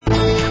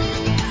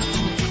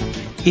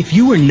If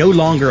you were no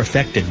longer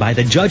affected by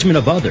the judgment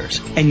of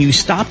others and you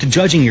stopped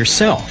judging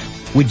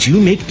yourself, would you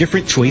make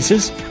different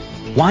choices?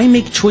 Why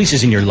make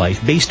choices in your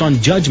life based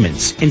on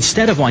judgments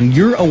instead of on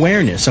your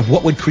awareness of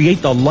what would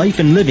create the life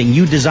and living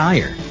you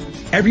desire?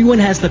 Everyone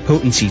has the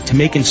potency to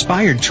make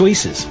inspired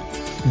choices.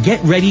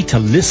 Get ready to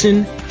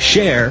listen,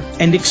 share,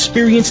 and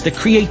experience the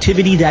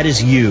creativity that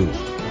is you.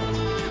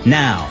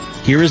 Now,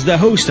 here is the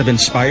host of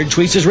Inspired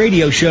Choices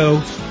Radio Show,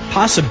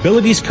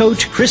 Possibilities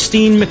Coach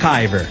Christine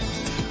McIver.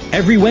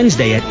 Every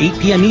Wednesday at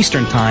 8 p.m.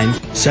 Eastern Time,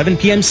 7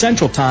 p.m.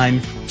 Central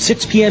Time,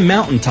 6 p.m.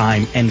 Mountain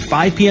Time, and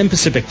 5 p.m.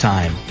 Pacific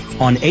Time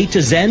on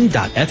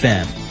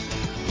A2Zen.fm.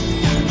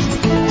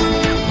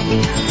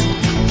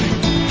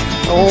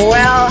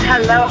 Well,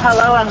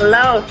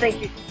 hello.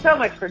 Thank you so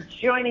much for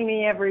joining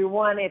me,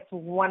 everyone. It's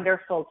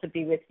wonderful to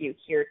be with you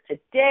here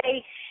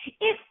today.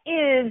 It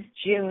is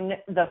June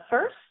the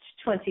 1st,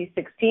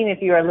 2016.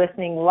 If you are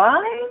listening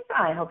live,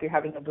 I hope you're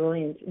having a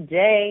brilliant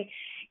day.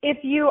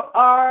 If you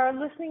are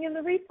listening in the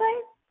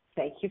replay,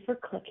 thank you for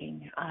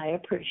clicking. I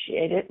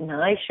appreciate it, and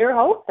I sure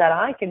hope that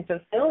I can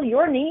fulfill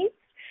your needs,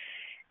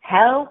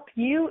 help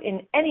you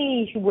in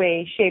any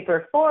way, shape,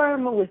 or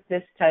form with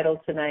this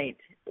title tonight,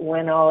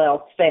 When All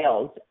Else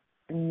Fails,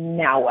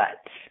 Now What?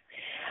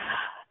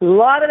 A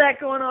lot of that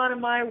going on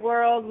in my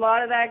world, a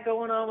lot of that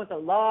going on with a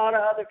lot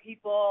of other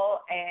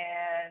people,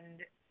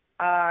 and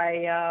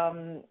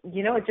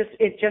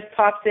it just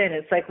pops in.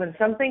 It's like when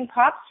something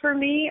pops for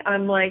me,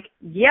 I'm like,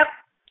 yep,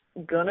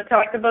 going to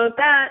talk about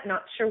that.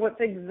 Not sure what's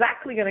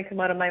exactly going to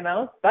come out of my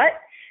mouth, but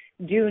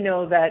do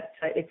know that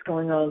it's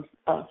going on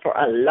for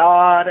a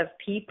lot of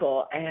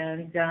people.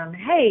 And,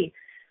 hey,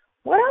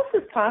 what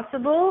else is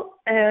possible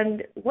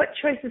and what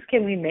choices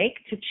can we make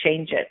to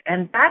change it?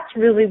 And that's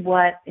really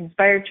what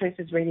Inspired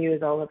Choices Radio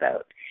is all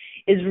about,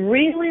 is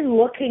really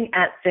looking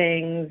at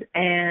things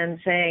and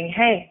saying,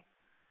 hey,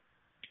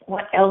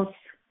 what else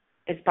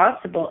is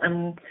possible?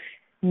 And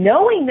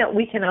knowing that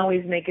we can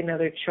always make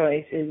another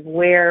choice is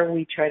where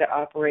we try to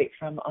operate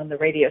from on the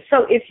radio.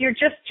 So if you're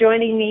just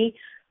joining me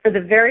for the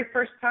very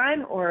first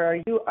time or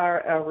you are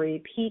a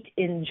repeat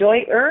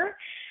enjoyer,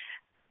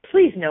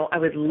 please know I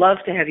would love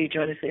to have you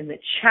join us in the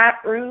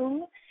chat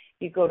room.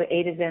 You go to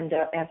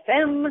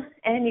A2Zen.fm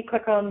and you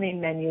click on the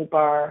menu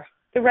bar,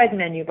 the red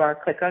menu bar,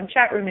 click on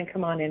chat room and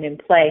come on in and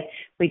play.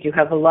 We do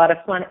have a lot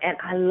of fun, and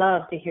I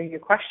love to hear your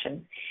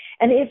questions.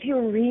 And if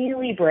you're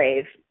really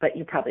brave, but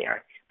you probably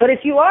aren't, but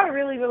if you are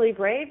really, really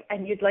brave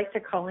and you'd like to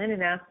call in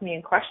and ask me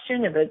a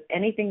question about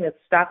anything that's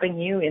stopping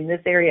you in this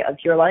area of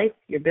your life,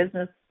 your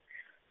business,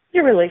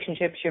 your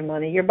relationships, your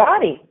money, your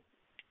body,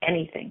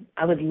 anything,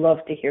 I would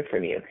love to hear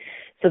from you.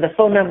 So the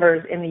phone number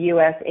is in the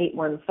U.S.,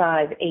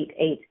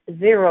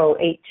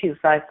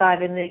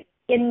 815-880-8255.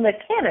 In the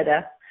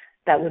Canada,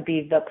 that would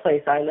be the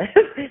place I live,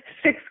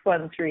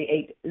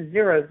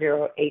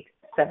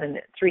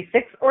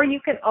 613-800-8736. Or you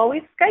can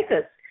always Skype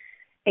us,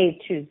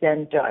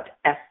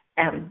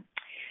 A2Zen.fm.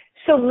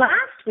 So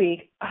last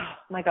week, oh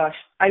my gosh,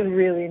 I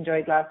really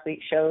enjoyed last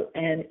week's show.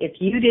 And if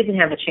you didn't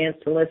have a chance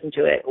to listen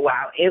to it,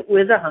 wow, it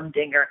was a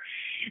humdinger.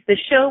 The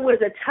show was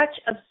a touch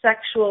of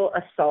sexual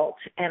assault,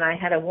 and I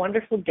had a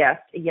wonderful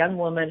guest, a young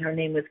woman. Her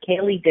name was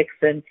Kaylee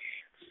Dixon,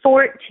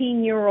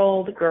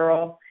 14-year-old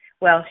girl.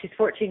 Well, she's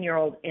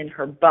 14-year-old in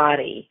her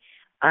body.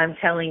 I'm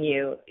telling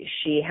you,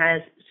 she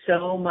has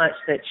so much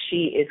that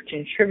she is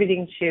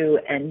contributing to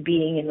and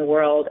being in the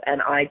world,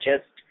 and I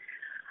just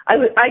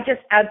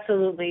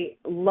absolutely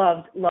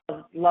loved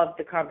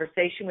the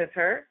conversation with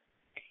her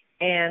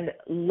and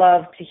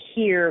loved to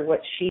hear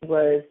what she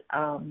was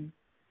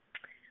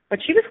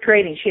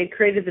creating. She had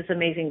created this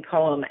amazing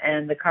poem,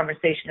 and the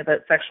conversation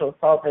about sexual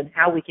assault and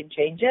how we can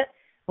change it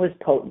was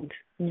potent,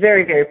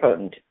 very, very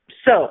potent.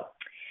 So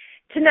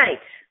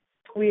tonight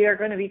we are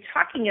going to be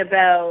talking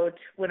about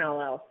when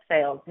all else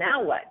fails,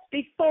 now what?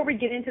 Before we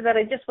get into that,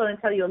 I just want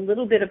to tell you a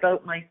little bit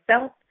about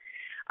myself.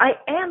 I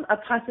am a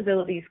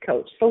possibilities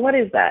coach. So what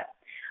is that?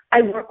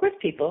 I work with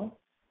people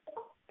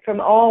from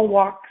all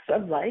walks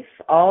of life,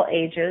 all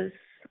ages,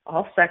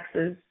 all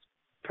sexes,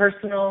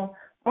 personal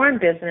or in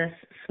business,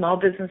 small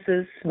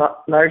businesses,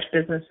 large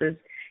businesses,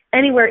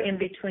 anywhere in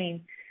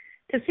between,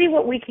 to see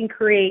what we can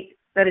create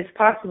that is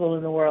possible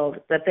in the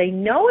world, that they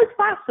know is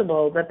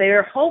possible, that they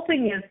are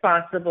hoping is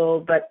possible,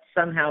 but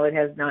somehow it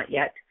has not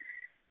yet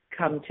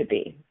come to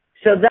be.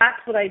 So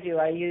that's what I do.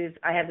 I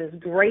have this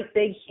great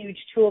big huge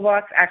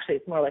toolbox. Actually,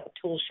 it's more like a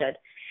tool shed,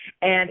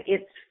 and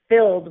it's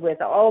filled with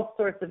all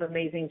sorts of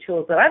amazing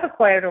tools that I've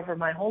acquired over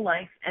my whole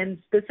life, and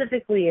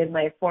specifically in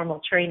my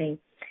formal training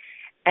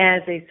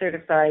as a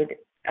certified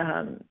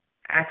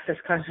Access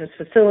Conscious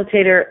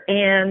Facilitator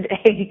and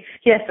a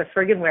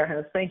friggin'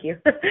 warehouse, thank you,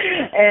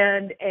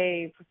 and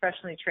a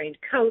professionally trained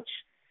coach,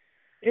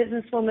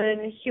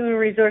 businesswoman, human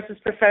resources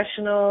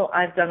professional.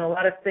 I've done a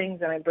lot of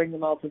things, and I bring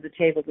them all to the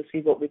table to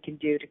see what we can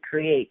do to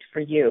create for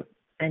you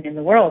and in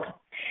the world.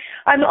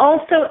 I'm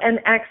also an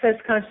Access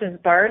Conscious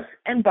Bars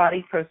and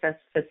Body Process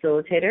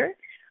Facilitator,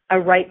 a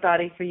Right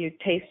Body for You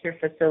Taster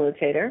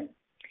Facilitator.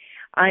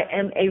 I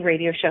am a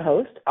radio show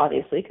host,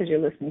 obviously, because you're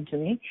listening to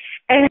me,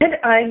 and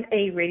I'm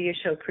a radio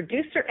show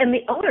producer and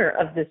the owner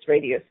of this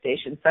radio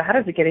station. So how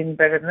does it get any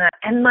better than that?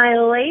 And my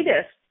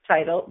latest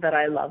title that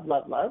I love,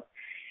 love, love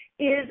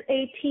is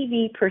a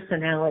TV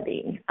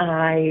personality.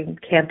 I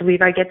can't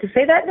believe I get to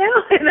say that now,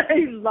 and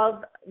I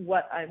love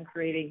what I'm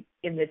creating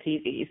in the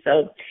TV.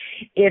 So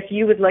if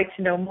you would like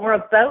to know more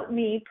about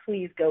me,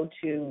 please go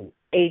to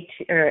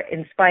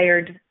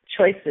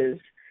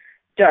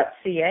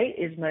inspiredchoices.ca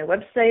is my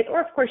website, or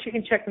of course you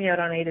can check me out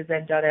on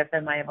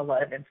a2zen.fm. I have a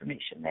lot of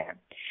information there.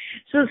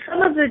 So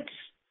some of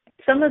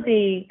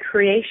the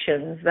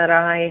creations that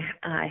I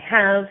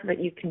have that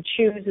you can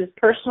choose is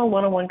personal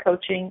one-on-one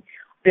coaching,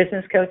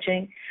 business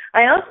coaching.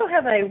 I also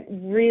have a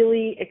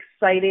really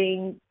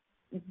exciting,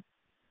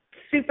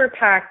 super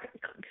packed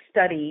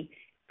study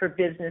for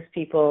business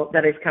people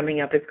that is coming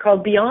up. It's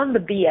called Beyond the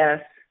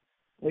BS,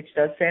 which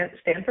does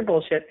stand for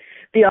bullshit,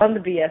 Beyond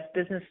the BS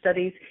Business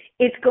Studies.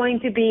 It's going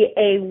to be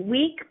a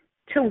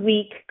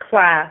week-to-week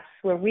class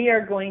where we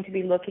are going to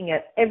be looking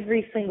at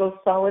every single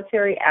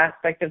solitary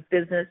aspect of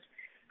business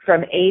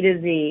from A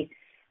to Z,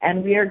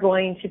 and we are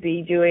going to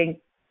be doing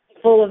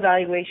full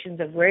evaluations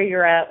of where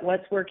you're at,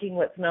 what's working,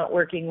 what's not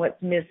working,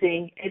 what's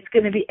missing. It's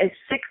going to be a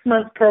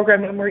 6-month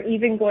program, and we're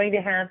even going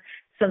to have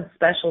some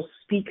special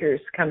speakers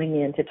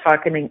coming in to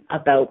talking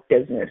about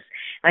business.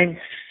 I'm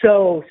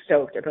so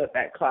stoked about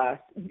that class.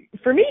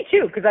 For me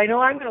too, because I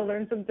know I'm going to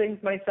learn some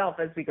things myself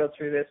as we go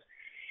through this.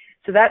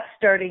 So that's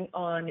starting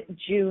on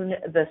June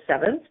the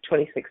 7th,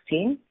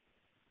 2016.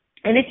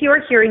 And if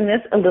you're hearing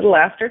this a little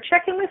after,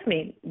 check in with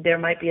me. There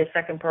might be a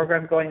second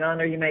program going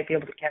on, or you might be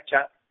able to catch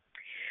up.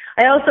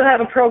 I also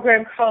have a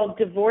program called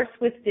Divorce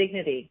with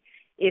Dignity.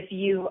 If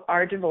you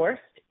are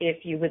divorced,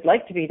 if you would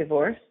like to be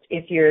divorced,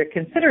 if you're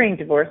considering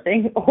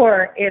divorcing,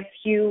 or if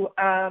you,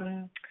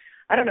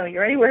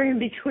 you're anywhere in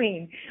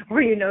between,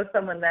 or you know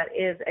someone that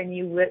is and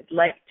you would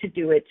like to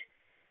do it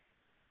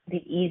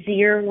the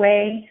easier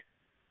way,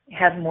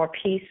 have more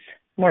peace,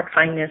 more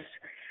kindness,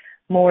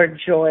 more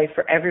joy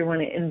for everyone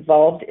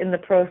involved in the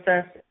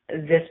process,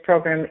 this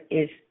program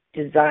is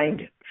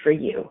designed for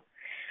you.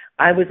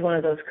 I was one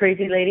of those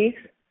crazy ladies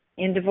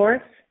in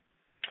divorce,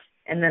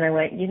 and then I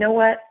went, you know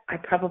what? I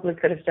probably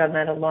could have done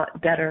that a lot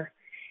better.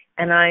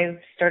 And I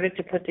started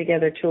to put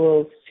together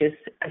tools to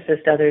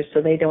assist others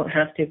so they don't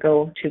have to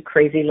go to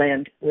crazy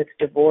land with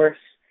divorce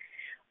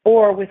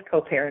or with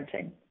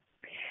co-parenting.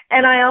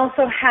 And I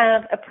also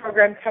have a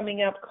program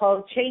coming up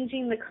called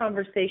Changing the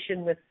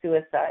Conversation with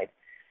Suicide.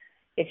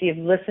 If you've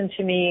listened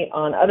to me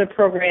on other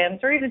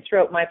programs or even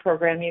throughout my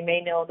program, you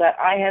may know that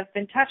I have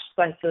been touched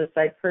by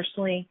suicide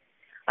personally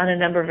on a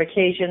number of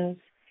occasions.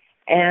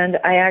 And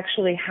I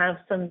actually have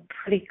some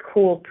pretty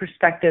cool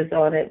perspectives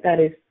on it that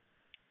is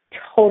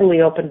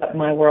totally opened up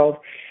my world.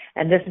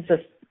 And this is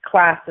a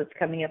class that's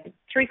coming up. It's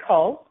 3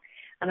 calls,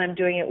 and I'm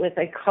doing it with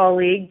a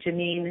colleague,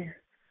 Janine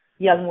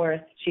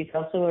Youngworth. She's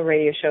also a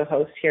radio show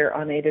host here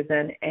on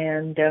A2Zen,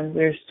 and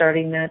we're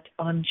starting that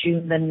on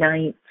June the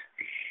 9th.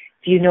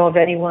 If you know of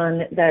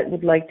anyone that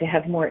would like to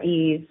have more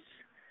ease,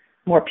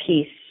 more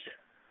peace,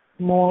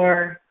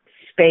 more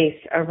space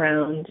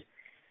around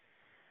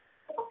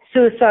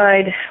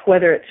suicide,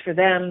 whether it's for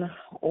them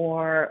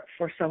or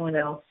for someone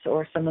else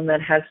or someone that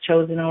has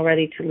chosen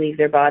already to leave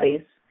their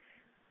bodies,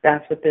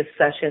 that's what these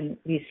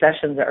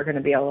sessions are going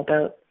to be all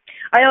about.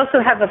 I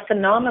also have a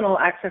phenomenal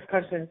Access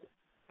Consciousness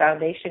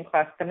Foundation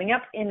class coming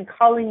up in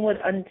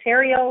Collingwood,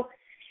 Ontario,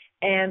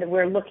 and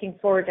we're looking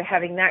forward to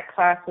having that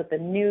class with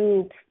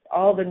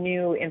all the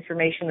new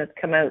information that's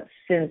come out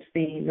since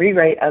the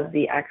rewrite of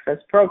the Access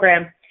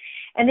program.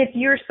 And if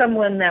you're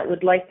someone that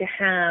would like to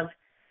have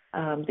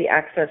the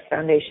Access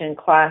Foundation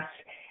class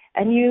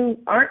and you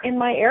aren't in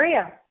my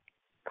area,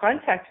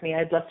 contact me.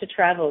 I'd love to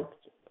travel.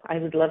 I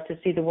would love to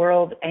see the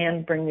world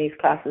and bring these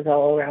classes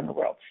all around the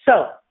world.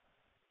 So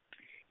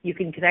you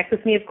can connect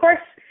with me, of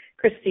course,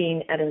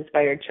 Christine at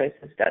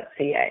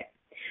inspiredchoices.ca.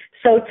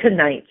 So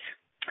tonight,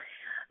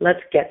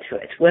 let's get to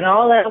it. When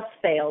all else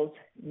fails,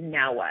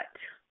 now what?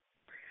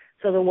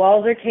 So the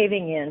walls are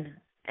caving in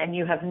and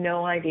you have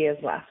no ideas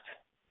left.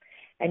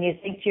 And you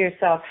think to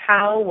yourself,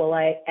 how will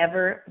I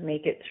ever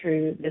make it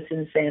through this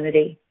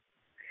insanity?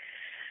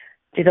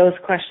 Do those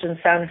questions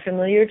sound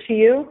familiar to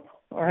you,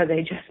 or are they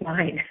just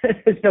mine?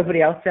 Does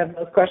nobody else have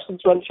those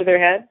questions run through their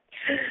head?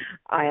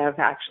 I have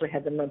actually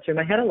had them run through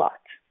my head a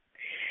lot.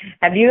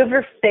 Have you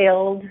ever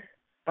failed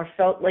or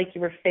felt like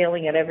you were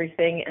failing at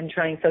everything and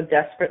trying so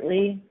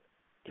desperately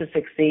to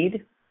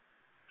succeed?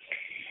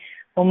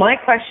 Well, my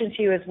question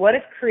to you is, what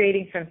if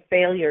creating from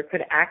failure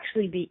could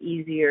actually be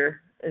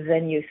easier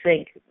than you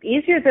think,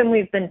 easier than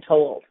we've been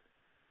told?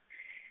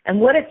 And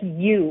what if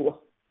you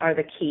are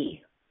the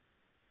key,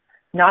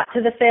 not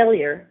to the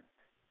failure,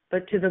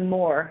 but to the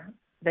more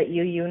that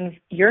you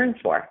yearn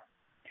for?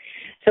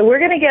 So we're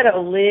going to get a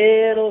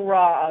little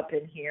raw up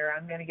in here.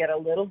 I'm going to get a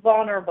little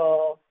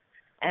vulnerable,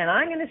 and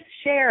I'm going to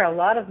share a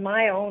lot of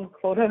my own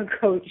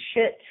quote-unquote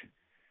shit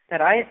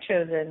that I have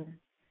chosen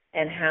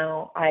and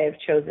how I have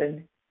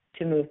chosen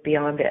to move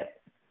beyond it.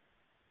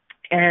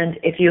 And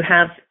if you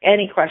have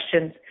any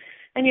questions,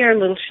 and you're a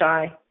little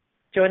shy,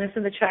 join us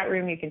in the chat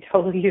room. You can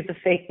totally use a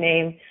fake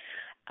name.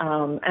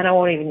 And I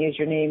won't even use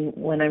your name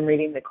when I'm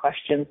reading the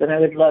questions. And I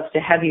would love to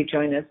have you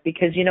join us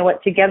because you know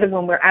what? Together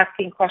when we're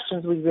asking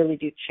questions, we really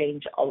do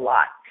change a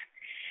lot.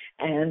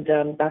 And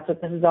that's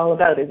what this is all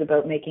about, is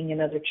about making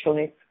another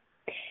choice.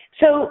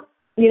 So,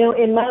 you know,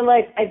 in my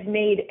life, I've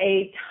made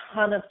a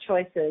ton of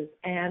choices.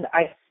 And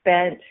I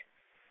spent,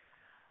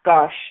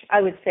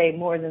 I would say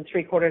more than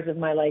 3/4 of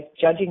my life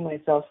judging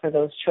myself for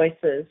those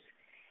choices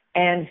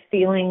and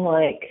feeling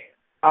like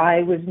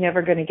I was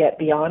never going to get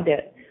beyond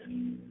it.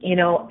 You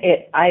know,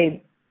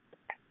 I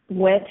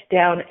went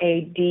down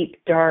a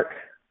deep, dark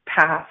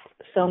path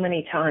so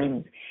many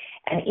times,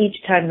 and each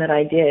time that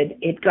I did,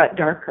 it got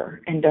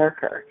darker and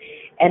darker,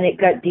 and it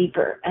got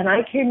deeper. And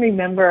I can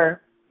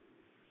remember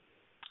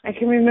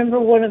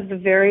one of the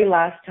very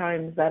last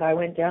times that I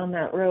went down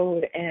that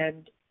road,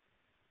 and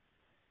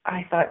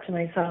I thought to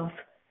myself,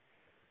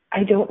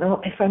 I don't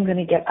know if I'm going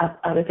to get up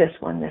out of this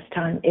one this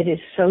time. It is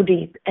so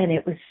deep, and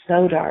it was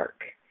so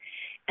dark,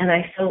 and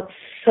I felt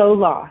so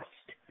lost.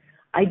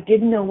 I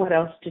didn't know what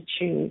else to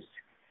choose.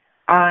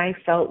 I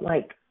felt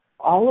like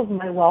all of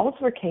my walls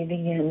were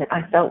caving in.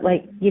 I felt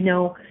like, you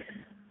know,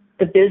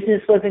 the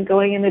business wasn't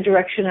going in the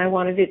direction I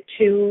wanted it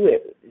to.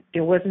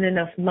 There wasn't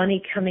enough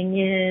money coming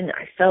in.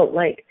 I felt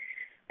like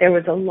there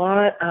was a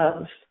lot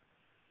of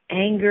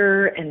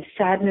anger and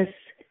sadness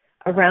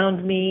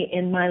around me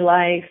in my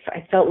life.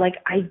 I felt like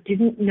I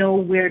didn't know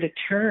where to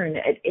turn.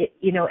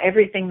 You know,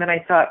 everything that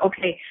I thought,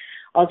 okay,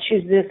 I'll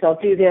choose this, I'll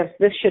do this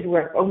should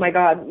work. Oh my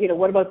God, you know,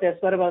 what about this?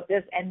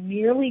 And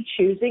merely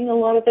choosing a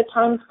lot of the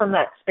times from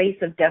that space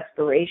of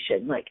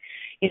desperation. Like,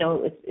 you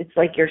know, it's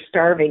like you're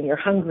starving, you're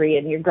hungry,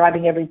 and you're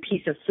grabbing every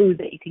piece of food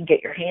that you can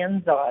get your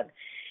hands on.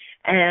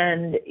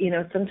 And, you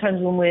know,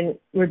 sometimes when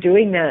we're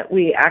doing that,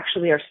 we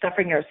actually are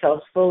stuffing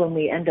ourselves full and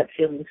we end up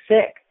feeling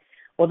sick.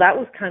 Well, that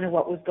was kind of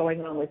what was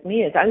going on with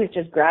me, is I was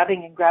just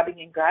grabbing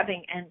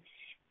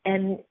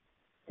and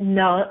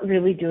not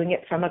really doing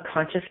it from a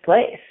conscious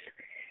place.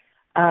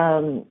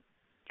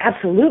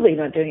 Absolutely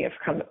not doing it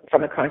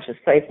from a conscious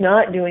place,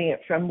 not doing it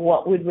from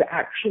what would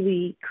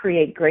actually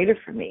create greater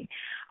for me.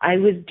 I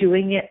was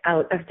doing it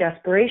out of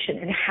desperation.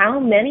 And how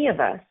many of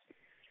us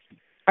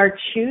are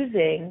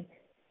choosing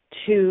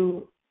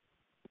to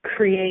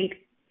create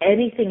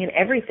anything and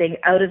everything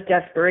out of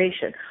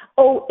desperation?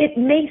 Oh, it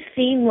may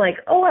seem like,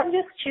 oh, I'm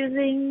just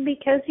choosing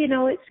because, you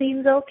know, it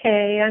seems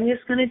okay. I'm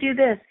just going to do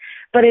this.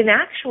 But in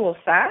actual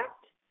fact,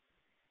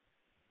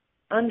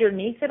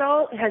 underneath it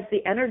all has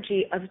the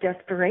energy of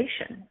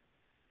desperation.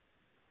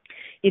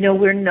 You know,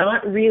 we're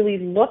not really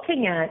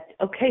looking at,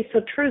 okay,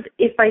 so truth,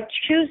 if I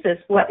choose this,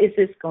 what is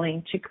this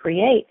going to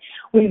create?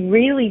 We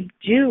really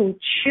do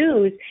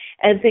choose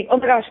and think, oh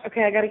my gosh,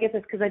 okay, I got to get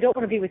this because I don't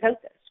want to be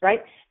without this,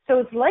 right? So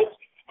it's like,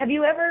 have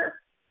you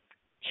ever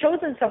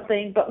chosen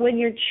something, but when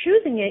you're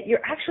choosing it,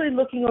 you're actually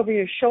looking over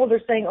your shoulder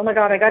saying, oh my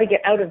God, I got to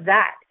get out of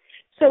that.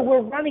 So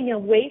we're running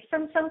away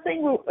from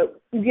something.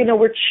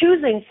 We're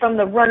choosing from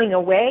the running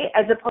away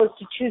as opposed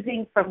to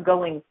choosing from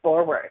going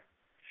forward,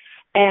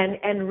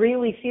 and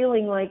really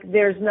feeling like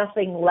there's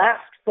nothing left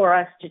for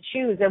us to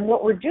choose. And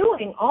what we're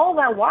doing all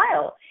that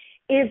while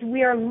is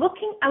we are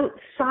looking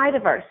outside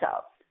of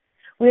ourselves.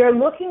 We are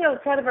looking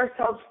outside of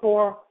ourselves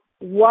for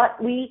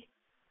what we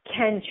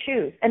can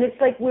choose. And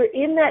it's like we're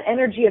in that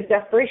energy of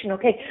desperation.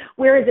 Okay,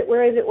 where is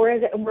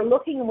it? And we're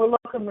looking and we're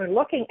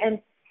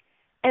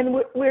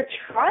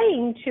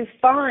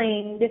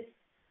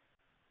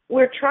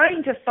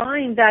trying to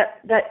find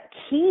that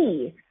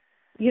key.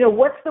 You know,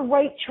 what's the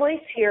right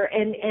choice here?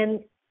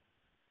 And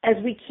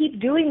as we keep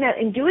doing that,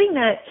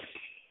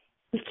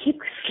 we keep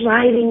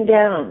sliding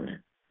down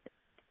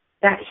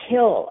that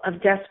hill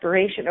of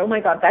desperation. Oh my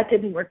God, that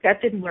didn't work.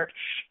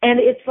 And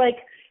it's like,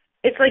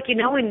 you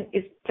know, when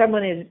if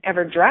someone is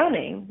ever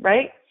drowning,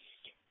 right?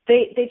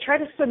 They try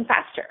to swim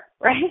faster,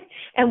 right?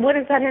 And what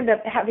does that end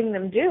up having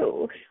them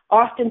do?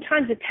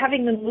 Oftentimes it's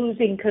having them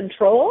losing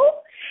control,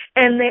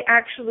 and they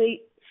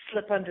actually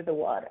slip under the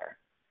water.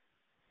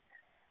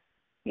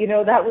 You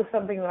know, that was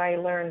something that I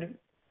learned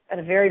at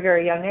a very,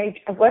 very young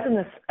age. I wasn't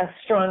a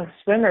strong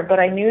swimmer, but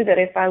I knew that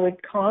if I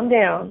would calm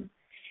down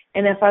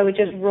and if I would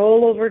just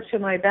roll over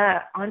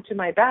onto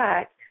my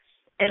back,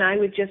 and I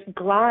would just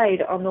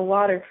glide on the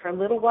water for a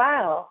little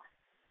while,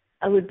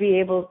 I would be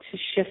able to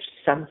shift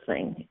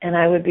something, and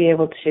I would be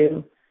able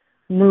to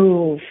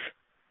move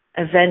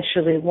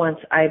eventually once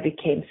I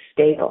became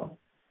stable.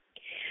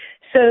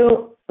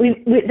 So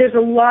there's a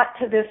lot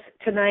to this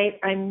tonight.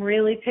 I'm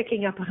really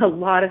picking up on a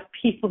lot of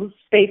people's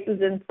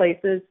spaces and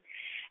places,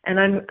 and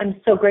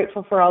I'm so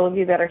grateful for all of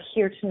you that are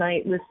here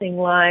tonight listening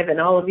live,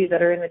 and all of you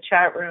that are in the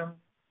chat room.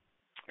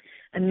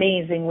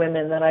 Amazing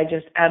women that I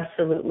just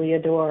absolutely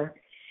adore.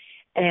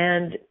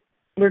 And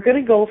we're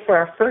going to go for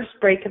our first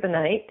break of the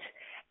night.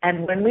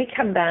 And when we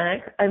come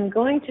back, I'm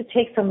going to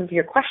take some of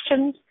your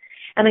questions,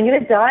 and I'm going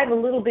to dive a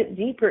little bit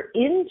deeper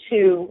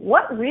into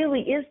what really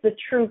is the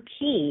true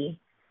key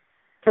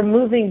for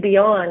moving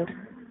beyond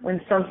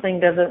when something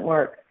doesn't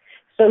work.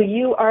 So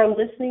you are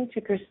listening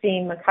to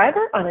Christine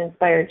McIver on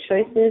Inspired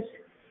Choices,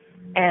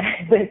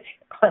 and it's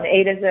on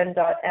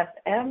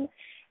A2Zen.fm.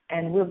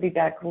 And we'll be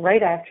back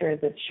right after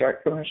this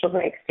short commercial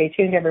break. Stay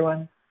tuned,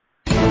 everyone.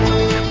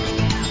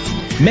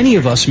 Many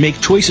of us make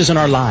choices in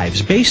our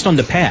lives based on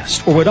the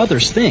past or what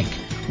others think.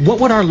 What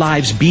would our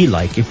lives be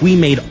like if we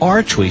made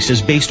our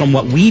choices based on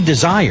what we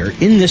desire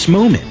in this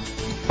moment?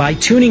 By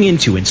tuning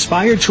into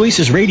Inspired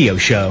Choices Radio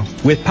Show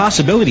with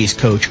Possibilities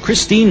Coach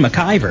Christine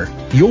McIver,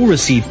 you'll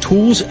receive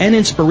tools and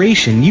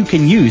inspiration you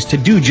can use to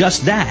do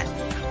just that.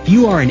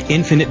 You are an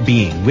infinite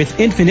being with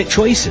infinite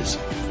choices.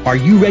 Are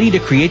you ready to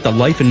create the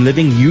life and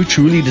living you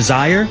truly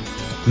desire?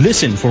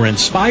 Listen for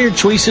Inspired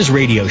Choices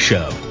Radio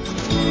Show.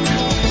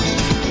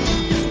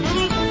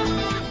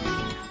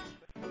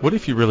 What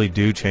if you really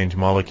do change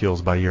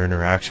molecules by your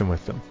interaction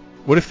with them?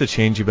 What if the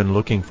change you've been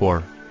looking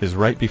for is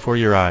right before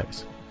your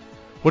eyes?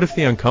 What if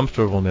the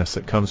uncomfortableness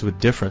that comes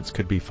with difference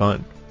could be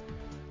fun?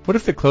 What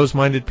if the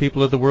closed-minded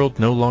people of the world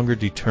no longer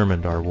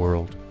determined our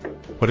world?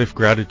 What if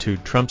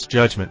gratitude trumps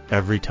judgment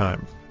every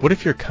time? What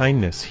if your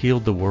kindness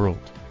healed the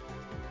world?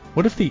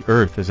 What if the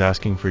earth is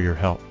asking for your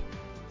help?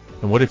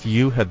 And what if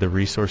you had the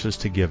resources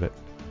to give it?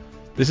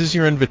 This is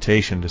your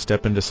invitation to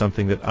step into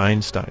something that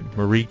Einstein,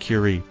 Marie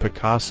Curie,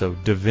 Picasso,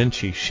 Da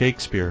Vinci,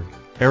 Shakespeare,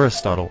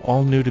 Aristotle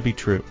all knew to be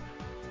true.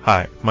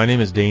 Hi, my name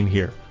is Dane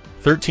here.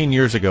 13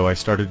 years ago, I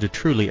started to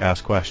truly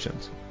ask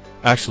questions.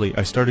 Actually,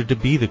 I started to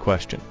be the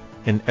question,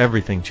 and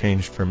everything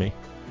changed for me.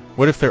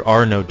 What if there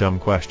are no dumb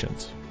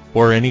questions,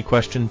 or any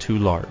question too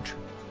large?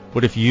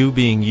 What if you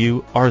being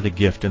you are the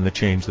gift and the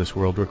change this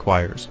world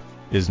requires?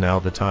 Is now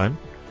the time?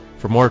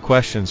 For more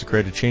questions to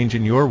create a change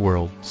in your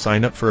world,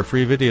 sign up for a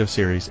free video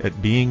series at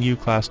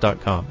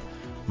beingyouclass.com.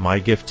 My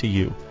gift to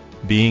you,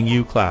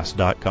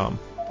 beingyouclass.com.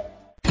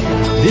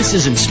 This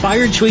is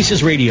Inspired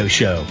Choices Radio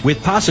Show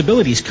with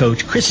Possibilities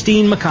Coach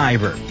Christine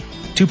McIver.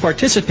 To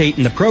participate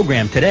in the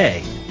program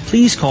today,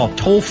 please call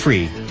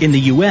toll-free in the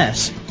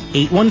U.S.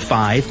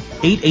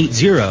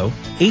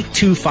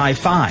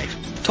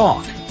 815-880-8255,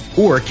 TALK,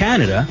 or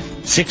Canada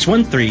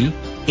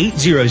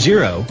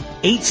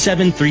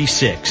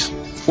 613-800-8736.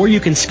 Or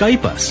you can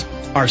Skype us.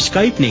 Our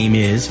Skype name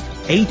is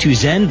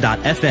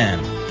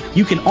A2Zen.fm.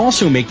 You can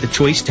also make the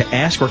choice to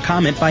ask or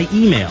comment by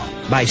email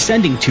by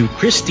sending to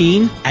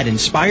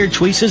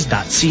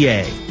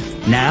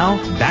Christine@inspiredchoices.ca. Now,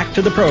 back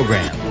to the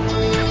program.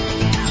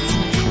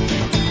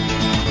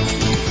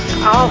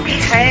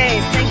 Okay,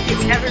 thank you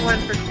everyone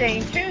for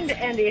staying tuned.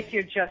 And if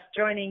you're just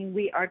joining,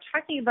 we are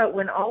talking about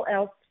when all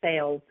else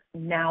fails,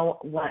 now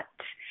what?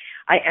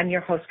 I am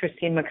your host,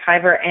 Christine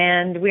McIver,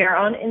 and we are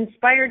on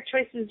Inspired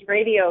Choices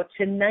Radio.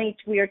 Tonight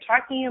we are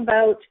talking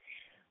about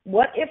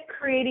what if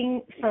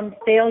creating from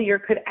failure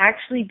could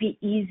actually be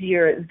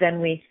easier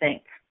than we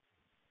think.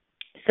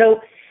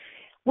 So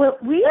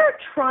what we are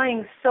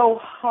trying so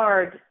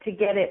hard to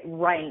get it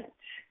right.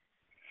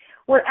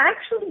 What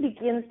actually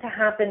begins to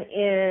happen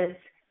is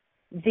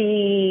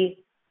the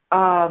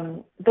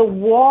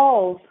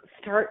walls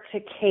start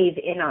to cave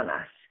in on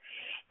us.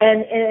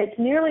 And it's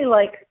nearly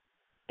like,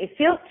 it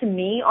feels to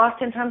me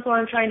oftentimes when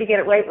I'm trying to get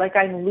it right, like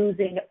I'm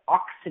losing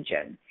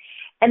oxygen.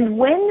 And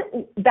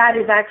when that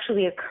is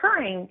actually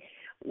occurring,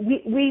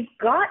 we've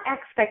got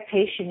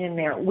expectation in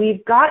there.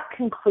 We've got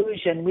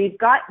conclusion. We've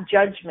got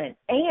judgment.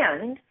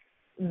 And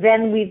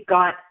then we've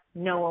got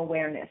no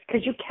awareness.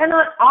 Because you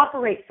cannot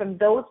operate from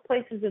those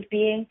places of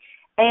being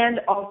and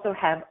also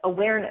have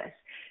awareness.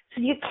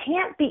 So you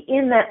can't be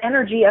in that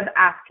energy of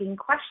asking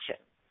questions.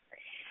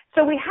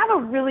 So we have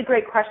a really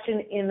great question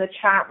in the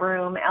chat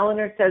room.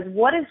 Eleanor says,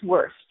 what is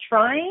worse,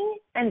 trying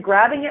and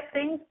grabbing at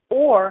things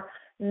or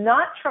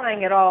not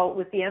trying at all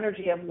with the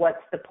energy of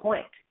what's the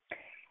point?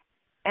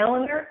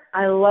 Eleanor,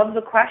 I love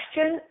the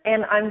question,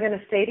 and I'm going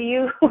to say to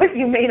you what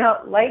you may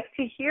not like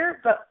to hear,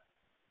 but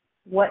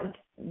what's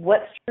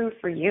true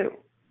for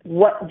you?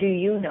 What do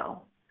you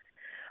know?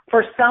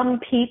 For some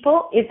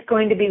people, it's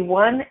going to be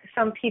one.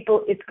 Some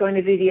people, it's going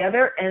to be the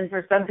other. And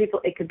for some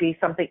people, it could be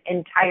something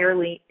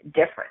entirely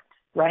different.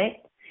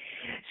 Right?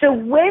 So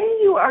when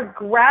you are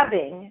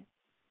grabbing,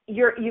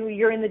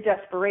 you're in the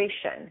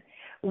desperation.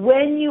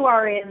 When you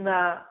are in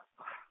the,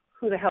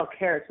 who the hell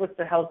cares? What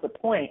the hell's the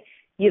point?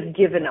 You've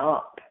given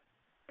up.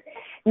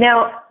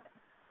 Now,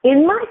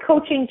 in my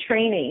coaching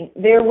training,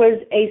 there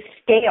was a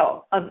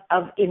scale of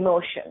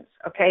emotions,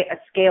 okay? A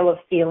scale of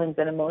feelings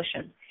and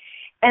emotions.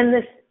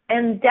 And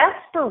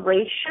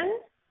desperation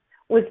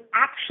was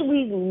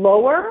actually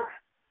lower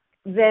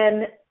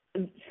than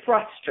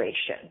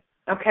frustration.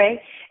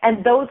 Okay,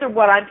 and those are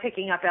what I'm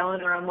picking up,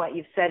 Eleanor, on what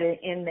you've said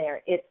in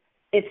there.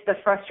 It's the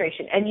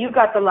frustration, and you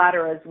got the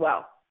latter as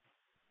well.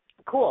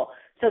 Cool.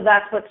 So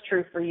that's what's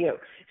true for you.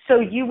 So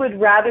you would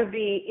rather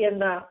be in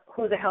the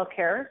who the hell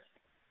cares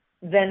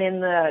than in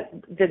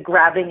the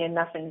grabbing and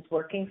nothing's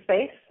working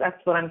space.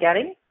 That's what I'm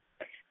getting.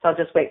 So I'll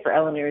just wait for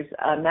Eleanor's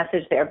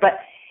message there. But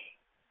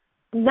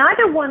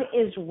neither one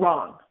is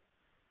wrong.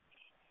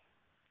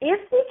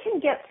 If we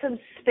can get some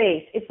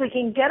space, if we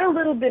can get a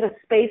little bit of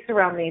space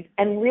around these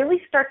and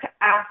really start to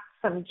ask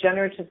some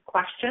generative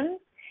questions,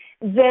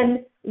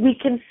 then we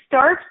can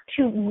start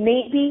to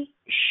maybe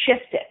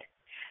shift it.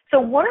 So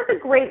one of the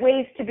great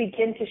ways to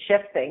begin to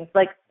shift things,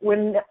 like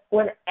when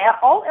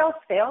all else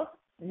fails,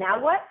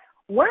 now what?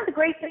 One of the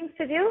great things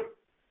to do,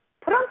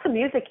 put on some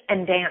music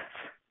and dance.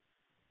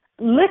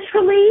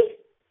 Literally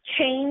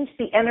change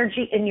the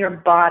energy in your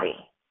body,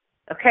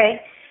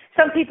 okay?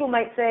 Some people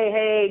might say,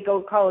 hey,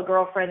 go call a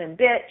girlfriend and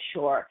bitch,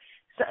 or,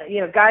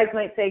 guys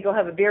might say, go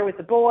have a beer with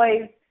the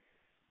boys.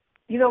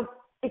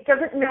 It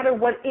doesn't matter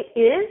what it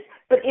is,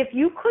 but if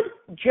you could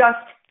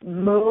just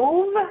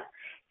move,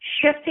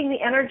 shifting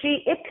the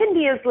energy, it can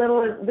be as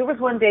little as, there was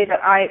one day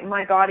that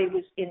my body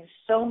was in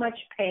so much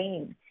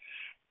pain,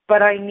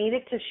 but I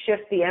needed to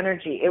shift the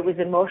energy. It was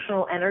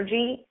emotional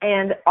energy,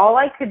 and all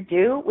I could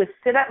do was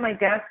sit at my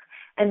desk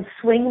and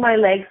swing my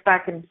legs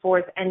back and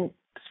forth and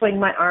swing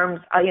my arms,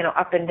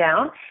 up and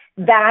down.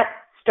 That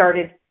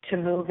started to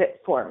move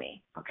it for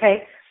me,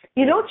 okay?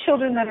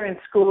 Children that are in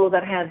school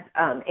that have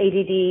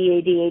ADD,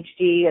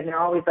 ADHD, and they're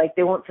always like,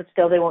 they won't sit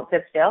still.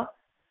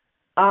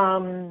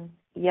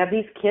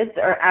 These kids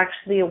are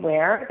actually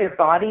aware. Their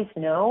bodies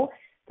know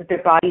that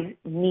their bodies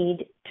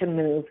need to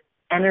move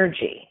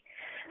energy.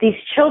 These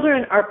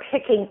children are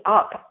picking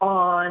up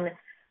on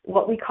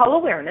what we call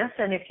awareness,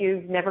 and if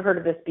you've never heard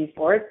of this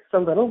before, it's a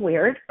little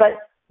weird,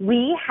 but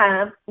we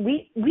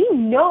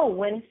know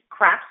when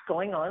crap's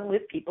going on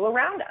with people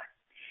around us.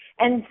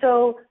 And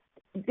so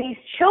these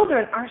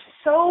children are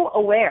so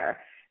aware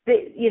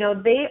that,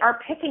 they are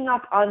picking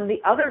up on the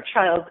other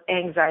child's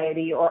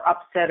anxiety or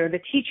upset, or the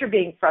teacher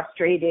being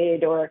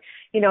frustrated, or,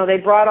 they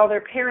brought all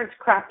their parents'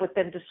 crap with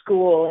them to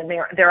school and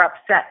they're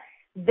upset.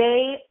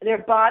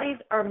 Their bodies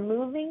are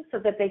moving so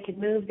that they can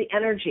move the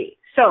energy.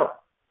 So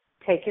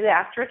take it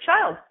after a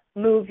child.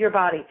 Move your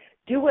body.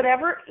 Do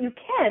whatever you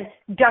can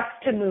just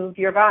to move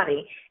your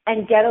body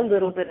and get a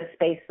little bit of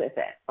space with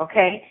it,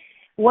 okay?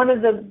 One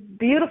of the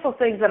beautiful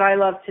things that I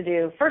love to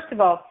do, first of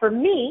all, for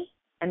me,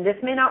 and this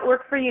may not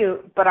work for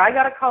you, but I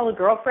got to call a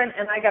girlfriend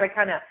and I got to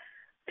kind of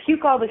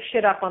puke all the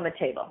shit up on the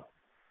table.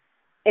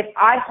 If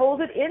I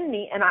hold it in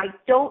me and I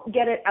don't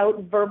get it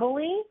out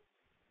verbally,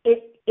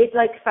 it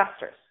like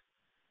festers.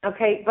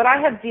 Okay, but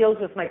I have deals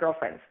with my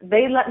girlfriends.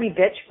 They let me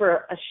bitch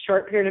for a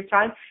short period of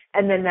time,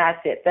 and then that's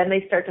it. Then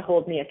they start to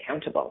hold me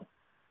accountable.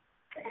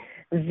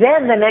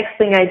 Then the next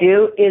thing I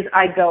do is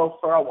I go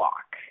for a walk.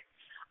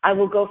 I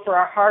will go for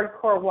a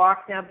hardcore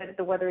walk now that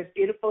the weather is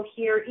beautiful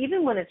here.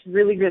 Even when it's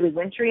really, really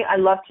wintry, I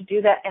love to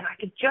do that, and I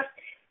could just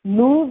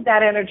move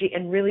that energy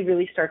and really,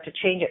 really start to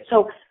change it.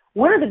 So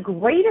one of the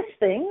greatest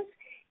things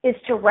is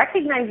to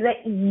recognize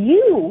that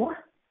you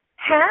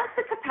have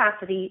the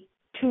capacity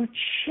to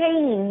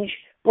change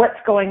what's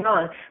going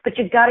on, but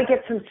you've got to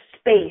get some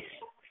space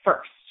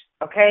first,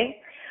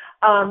 okay?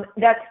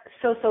 That's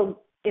so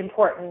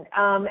important.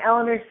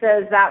 Eleanor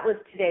says, that was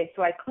today.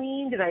 So I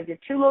cleaned and I did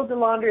 2 loads of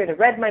laundry and I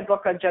read my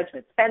book on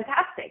judgment.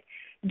 Fantastic.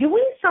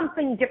 Doing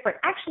something different,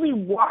 actually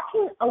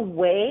walking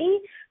away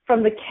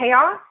from the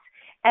chaos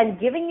and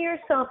giving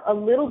yourself a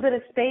little bit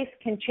of space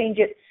can change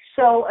it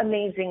so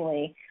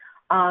amazingly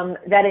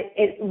that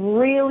it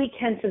really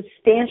can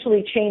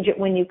substantially change it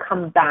when you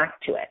come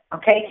back to it,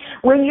 okay?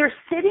 When you're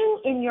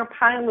sitting in your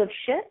pile of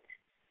shit,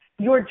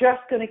 you're just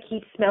going to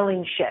keep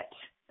smelling shit,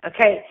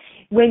 okay?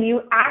 When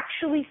you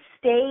actually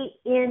stay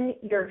in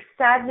your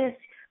sadness,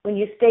 when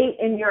you stay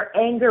in your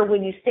anger,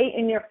 when you stay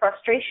in your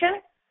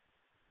frustration,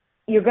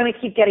 you're going to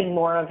keep getting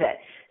more of it.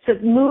 So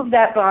move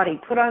that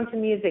body, put on some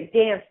music,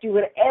 dance, do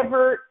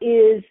whatever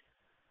is,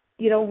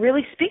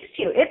 really speaks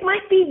to you. It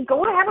might be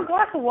go to have a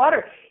glass of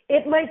water.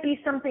 It might be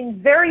something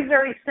very,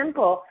 very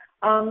simple.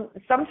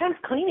 Sometimes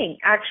cleaning,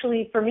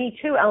 actually, for me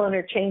too,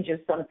 Eleanor, changes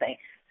something.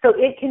 So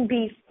it can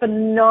be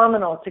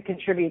phenomenal to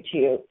contribute to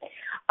you.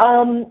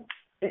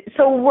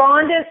 So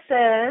Rhonda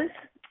says,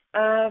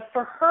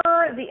 for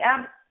her, at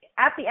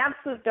the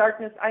absolute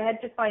darkness, I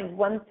had to find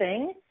one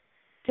thing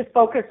to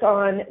focus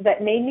on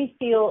that made me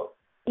feel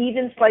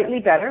even slightly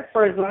better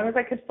for as long as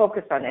I could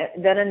focus on it,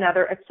 then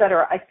another,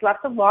 etc. I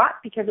slept a lot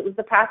because it was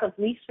the path of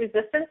least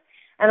resistance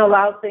and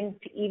allowed things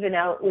to even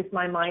out with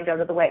my mind out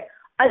of the way.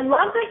 I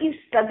love that you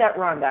said that,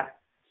 Rhonda.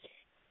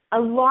 A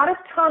lot of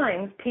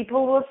times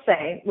people will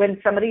say when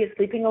somebody is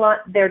sleeping a lot,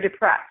 they're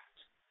depressed.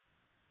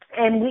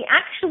 And we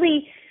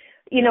actually,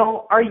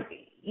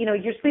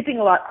 you're sleeping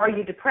a lot, are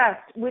you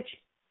depressed? Which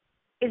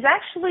is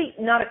actually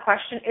not a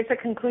question. It's a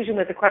conclusion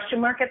with a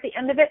question mark at the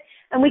end of it.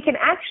 And we can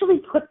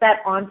actually put that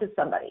onto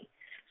somebody.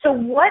 So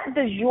what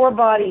does your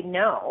body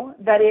know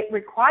that it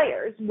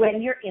requires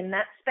when you're in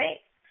that space?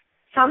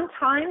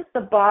 Sometimes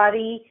the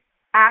body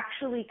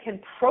actually can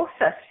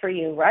process for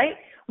you, right?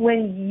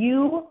 When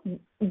you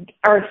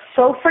are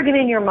so friggin'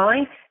 in your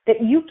mind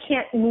that you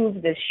can't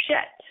move this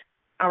shit,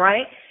 all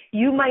right?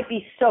 You might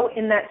be so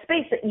in that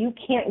space that you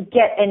can't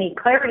get any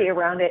clarity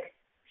around it.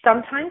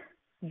 Sometimes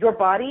your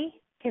body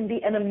can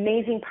be an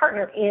amazing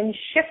partner in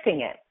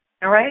shifting it,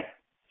 all right?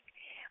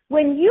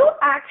 When you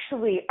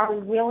actually are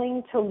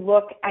willing to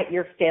look at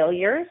your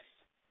failures,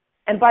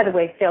 and by the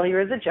way, failure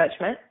is a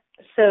judgment.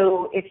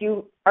 So if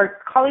you are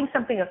calling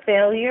something a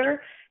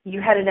failure,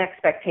 you had an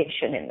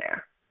expectation in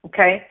there,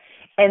 okay?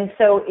 And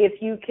so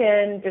if you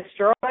can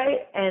destroy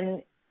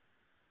and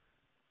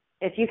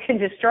if you can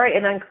destroy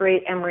and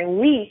uncreate and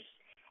release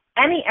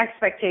any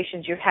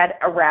expectations you had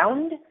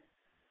around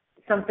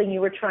something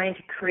you were trying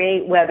to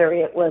create, whether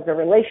it was a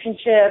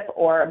relationship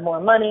or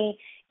more money,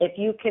 if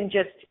you can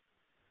just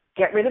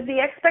get rid of the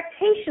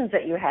expectations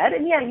that you had,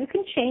 and yeah, you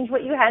can change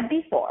what you had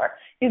before.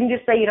 You can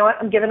just say, you know what,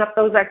 I'm giving up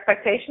those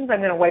expectations. I'm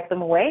going to wipe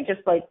them away,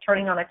 just like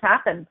turning on a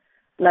tap and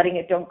letting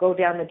it don't go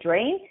down the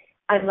drain.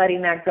 I'm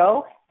letting that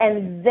go.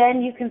 And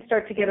then you can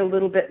start to get a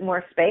little bit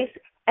more space.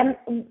 And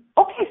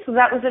okay, so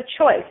that was a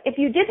choice. If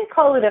you didn't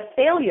call it a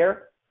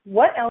failure,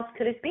 what else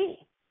could it be?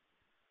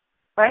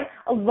 Right?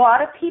 A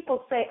lot of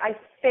people say, I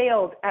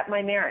failed at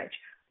my marriage.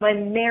 My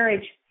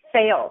marriage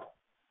failed.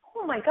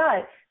 Oh my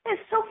God, that's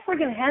so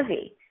friggin'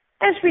 heavy.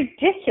 That's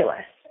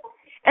ridiculous.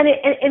 And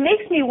it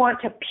makes me want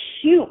to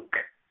puke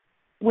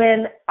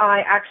when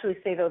I actually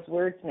say those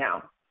words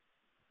now.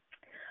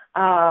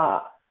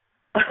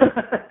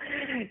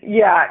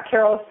 Yeah,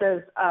 Carol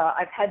says,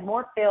 I've had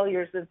more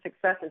failures than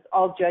successes,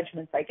 all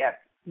judgments, I guess.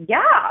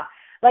 Yeah,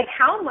 like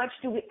how much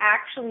do we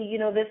actually, you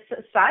know, this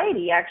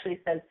society actually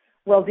says,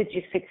 well, did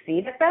you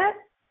succeed at that?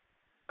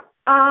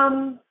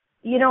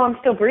 You know, I'm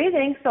still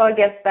breathing, so I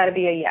guess that'd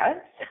be a yes.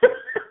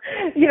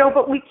 You know,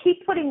 but we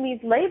keep putting these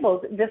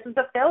labels. This is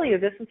a failure.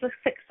 This is a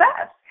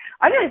success.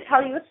 I'm going to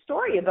tell you a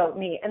story about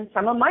me and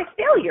some of my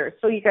failures.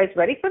 So you guys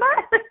ready for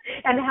that?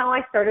 And how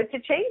I started to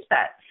change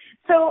that.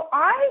 So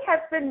I have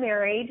been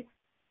married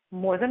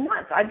more than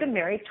once. I've been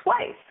married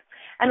twice.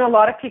 And a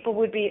lot of people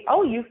would be,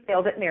 oh, you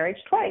failed at marriage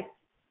twice.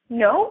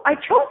 No, I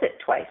chose it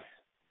twice.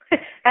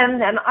 And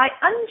then I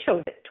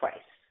unchose it twice.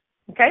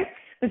 Okay?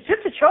 It's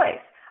just a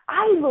choice.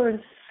 I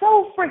learned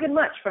so friggin'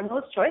 much from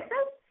those choices,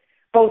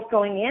 both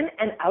going in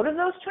and out of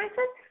those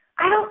choices.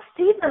 I don't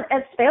see them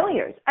as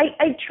failures.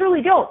 I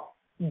truly don't.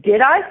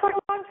 Did I for a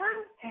long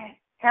time?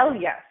 Hell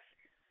yes.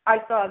 I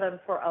saw them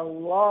for a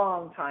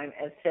long time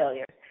as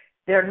failures.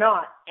 They're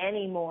not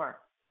anymore.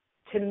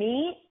 To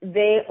me,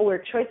 they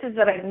were choices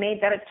that I made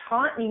that have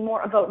taught me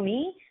more about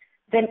me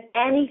than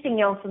anything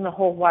else in the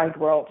whole wide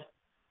world.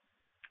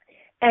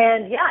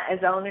 And yeah, as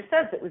Eleanor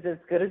says, it was as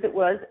good as it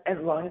was as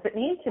long as it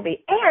needed to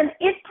be. And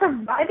it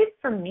provided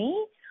for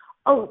me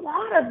a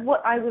lot of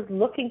what I was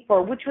looking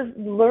for, which was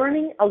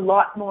learning a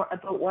lot more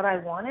about what I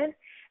wanted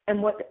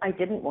and what I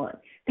didn't want.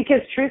 Because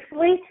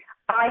truthfully,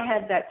 I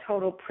had that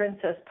total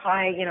princess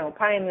pie, you know,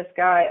 pie in the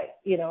sky,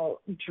 you know,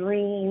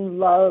 dream,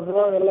 love,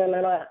 blah, blah, blah,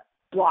 blah,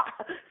 blah.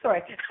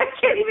 Sorry, I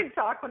can't even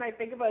talk when I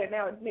think about it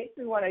now. It makes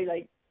me want to,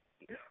 like,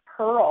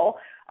 hurl.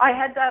 I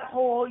had that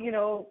whole, you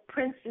know,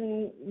 prince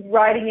and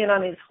riding in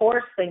on his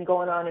horse thing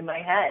going on in my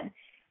head.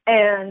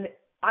 And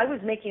I was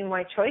making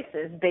my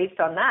choices based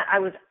on that. I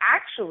was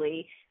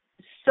actually,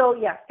 so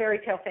yeah, fairy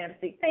tale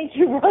fantasy. Thank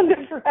you,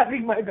 Rhonda, for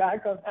having my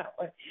back on that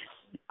one.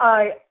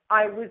 I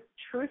was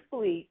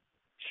truthfully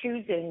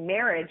choosing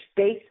marriage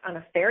based on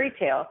a fairy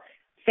tale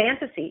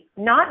fantasy,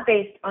 not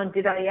based on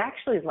did I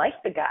actually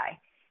like the guy,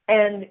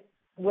 and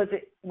was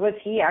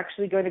he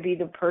actually going to be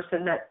the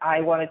person that I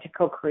wanted to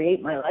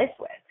co-create my life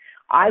with.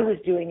 I was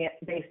doing it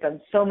based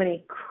on so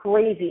many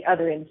crazy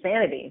other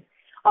insanities.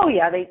 Oh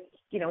yeah, they,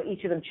 you know,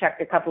 each of them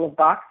checked a couple of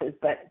boxes,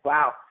 but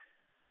wow,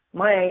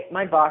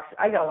 my box,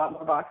 I got a lot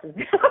more boxes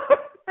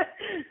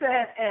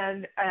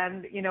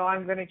and you know,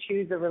 I'm going to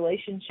choose a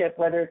relationship,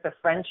 whether it's a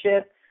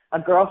friendship, a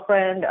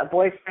girlfriend, a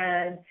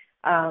boyfriend,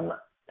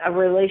 a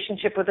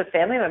relationship with a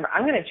family member.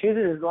 I'm going to choose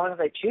it as long as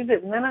I choose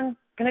it, and then I'm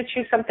going to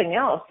choose something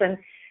else. And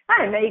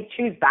I may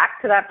choose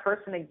back to that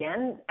person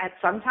again at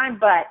some time,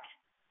 but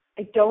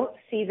I don't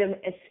see them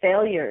as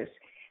failures.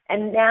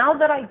 And now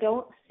that I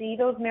don't see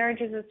those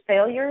marriages as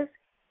failures,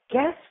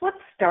 guess what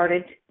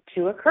started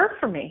to occur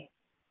for me?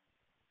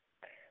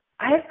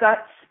 I have got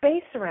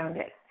space around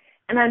it.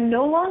 And I'm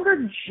no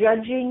longer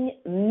judging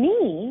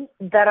me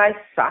that I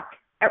suck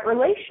at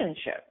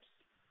relationships.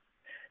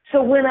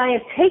 So when I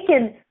have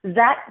taken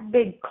that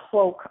big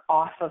cloak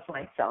off of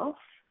myself,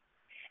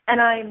 and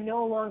I'm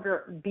no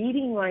longer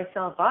beating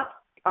myself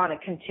up on a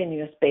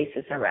continuous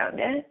basis around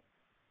it,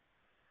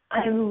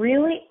 I'm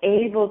really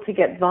able to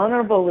get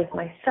vulnerable with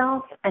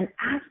myself and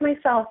ask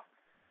myself,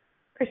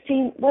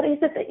 Christine, what is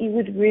it that you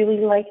would really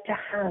like to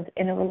have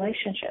in a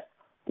relationship?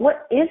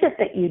 What is it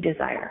that you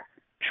desire?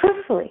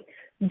 Truthfully,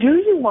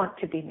 do you want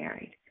to be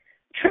married?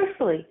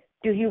 Truthfully,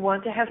 do you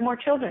want to have more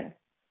children?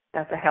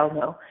 That's a hell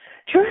no.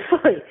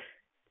 Truthfully,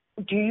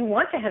 do you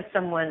want to have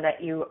someone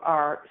that you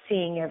are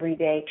seeing every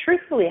day?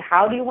 Truthfully,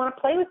 how do you want to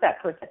play with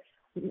that person?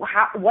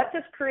 What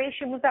does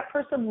creation with that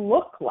person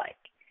look like?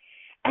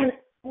 And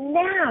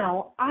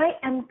now I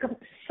am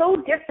so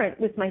different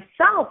with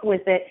myself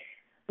with it,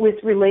 with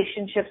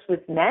relationships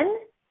with men.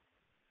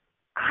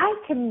 I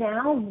can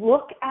now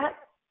look at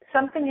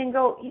something and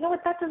go, you know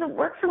what, that doesn't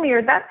work for me,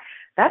 or that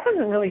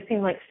doesn't really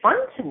seem like fun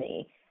to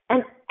me.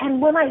 And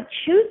when I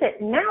choose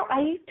it, now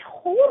I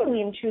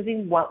totally am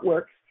choosing what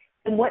works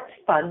and what's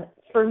fun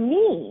for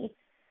me.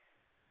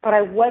 But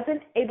I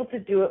wasn't able to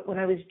do it when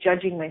I was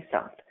judging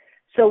myself.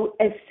 So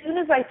as soon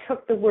as I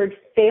took the word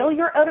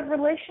failure out of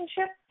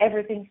relationship,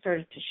 everything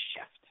started to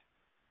shift.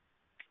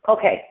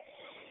 Okay.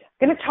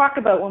 going to talk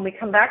about, when we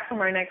come back from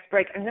our next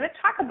break, I'm going to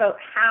talk about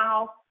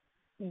how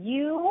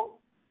you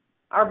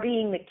are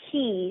being the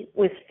key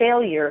with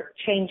failure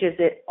changes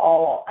it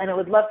all. And I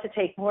would love to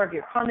take more of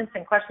your comments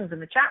and questions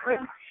in the chat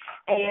room.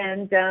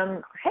 And,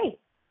 hey,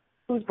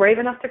 who's brave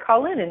enough to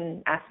call in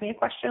and ask me a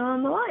question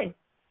on the line?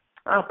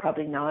 Oh,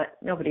 probably not.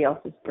 Nobody else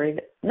is brave.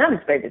 Not as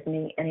brave as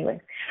me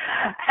anyway.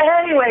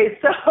 Anyway,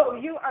 so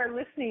you are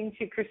listening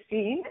to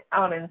Christine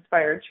on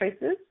Inspired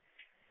Choices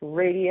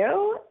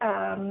Radio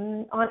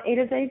on A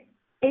to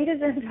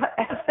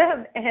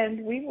Zen.fm,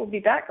 and we will be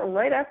back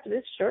right after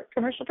this short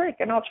commercial break,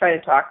 and I'll try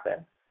to talk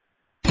then.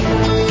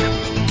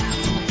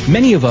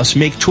 Many of us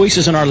make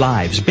choices in our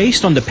lives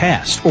based on the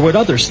past or what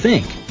others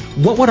think.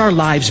 What would our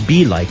lives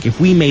be like if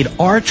we made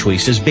our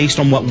choices based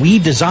on what we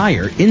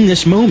desire in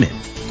this moment?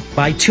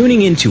 By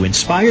tuning into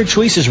Inspired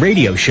Choices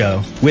Radio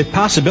Show with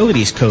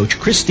Possibilities Coach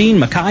Christine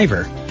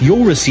McIver,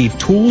 you'll receive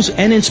tools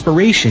and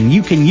inspiration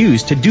you can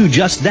use to do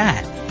just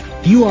that.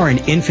 You are an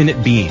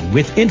infinite being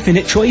with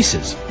infinite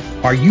choices.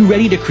 Are you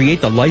ready to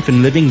create the life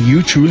and living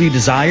you truly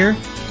desire?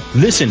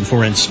 Listen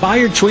for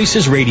Inspired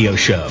Choices Radio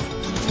Show.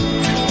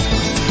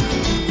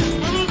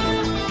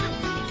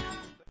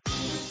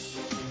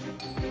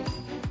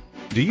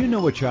 Do you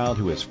know a child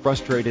who is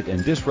frustrated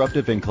and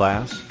disruptive in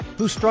class?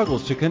 Who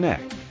struggles to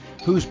connect?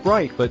 Who's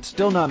bright but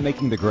still not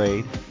making the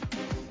grade?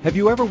 Have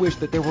you ever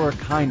wished that there were a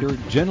kinder,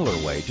 gentler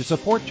way to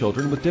support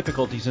children with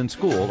difficulties in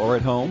school or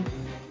at home?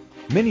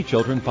 Many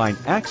children find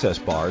Access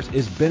Bars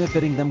is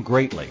benefiting them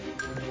greatly.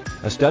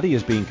 A study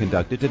is being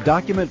conducted to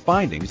document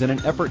findings in an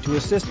effort to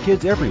assist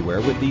kids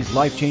everywhere with these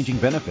life-changing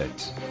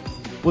benefits.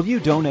 Will you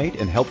donate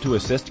and help to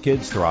assist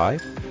kids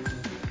thrive?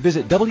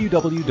 Visit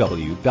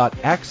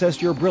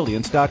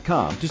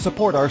www.accessyourbrilliance.com to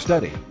support our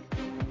study.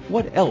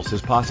 What else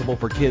is possible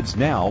for kids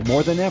now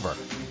more than ever?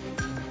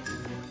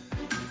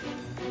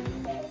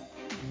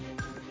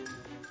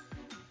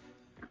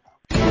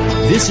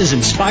 This is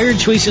Inspired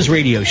Choices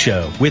Radio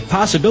Show with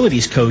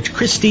Possibilities Coach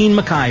Christine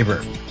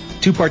McIver.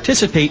 To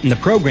participate in the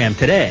program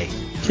today,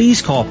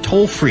 please call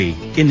toll-free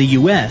in the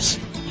U.S.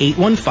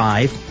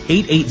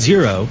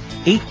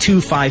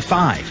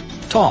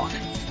 815-880-8255, TALK,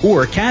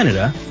 or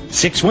Canada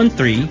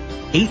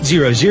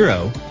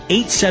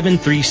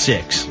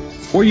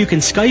 613-800-8736. Or you can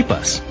Skype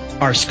us.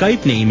 Our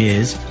Skype name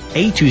is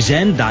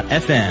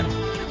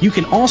a2zen.fm. You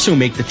can also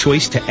make the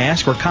choice to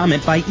ask or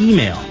comment by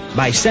email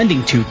by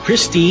sending to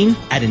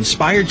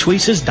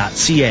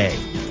Christine@inspiredchoices.ca.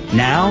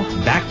 Now,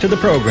 back to the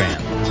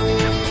program.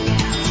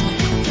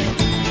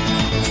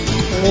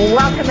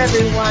 Welcome,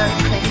 everyone.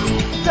 Thank you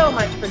so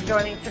much for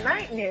joining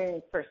tonight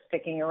and for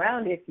sticking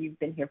around if you've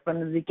been here from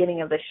the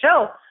beginning of the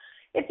show.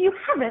 If you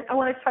haven't, I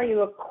want to tell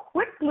you a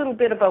quick little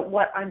bit about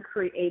what I'm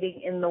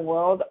creating in the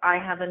world. I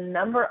have a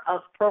number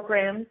of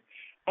programs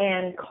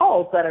and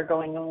calls that are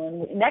going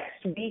on.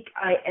 Next week,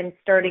 I am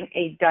starting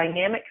a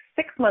dynamic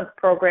 6-month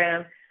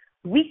program,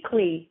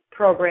 weekly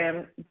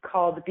program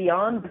called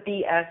Beyond the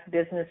BS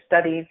Business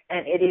Studies,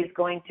 and it is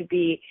going to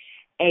be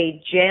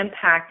a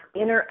jam-packed,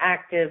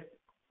 interactive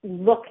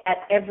look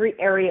at every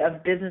area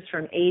of business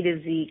from A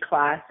to Z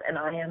class, and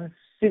I am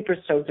super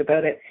stoked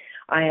about it.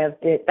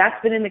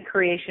 That's been in the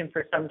creation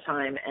for some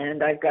time,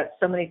 and I've got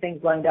so many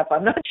things lined up.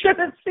 I'm not sure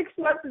that 6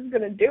 months is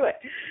going to do it.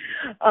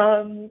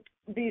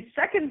 The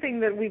second thing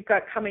that we've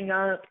got coming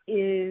up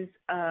is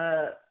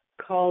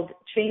called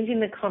Changing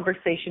the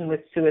Conversation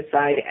with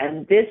Suicide,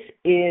 and this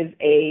is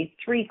a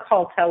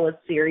 3-call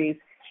tele-series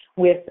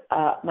with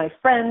my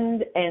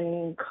friend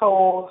and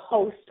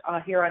co-host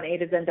here on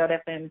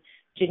A2Zen.fm,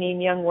 Janine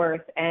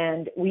Youngworth,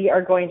 and we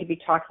are going to be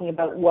talking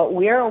about what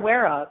we're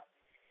aware of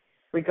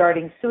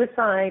regarding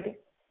suicide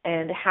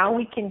and how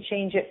we can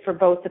change it for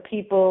both the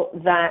people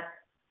that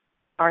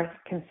are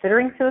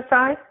considering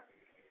suicide,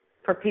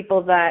 for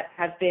people that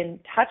have been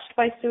touched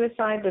by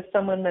suicide with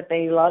someone that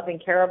they love and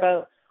care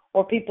about,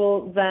 or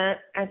people that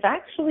have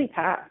actually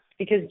passed,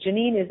 because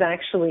Janine is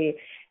actually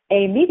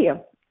a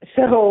medium.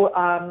 So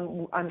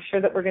I'm sure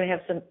that we're going to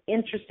have some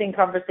interesting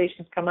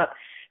conversations come up.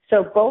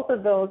 So both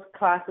of those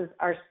classes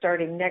are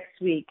starting next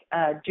week,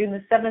 June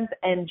the 7th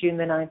and June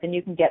the 9th, and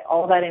you can get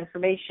all that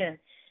information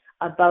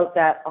about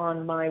that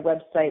on my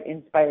website,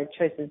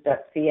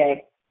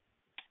 inspiredchoices.ca.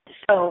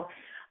 So,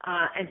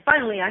 and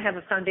finally, I have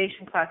a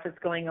foundation class that's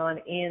going on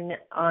in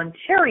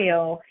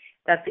Ontario.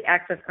 That's the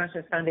Access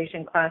Conscious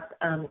Foundation class.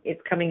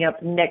 It's coming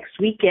up next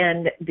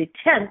weekend, the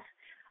 10th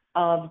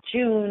of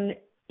June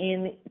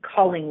in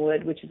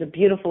Collingwood, which is a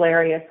beautiful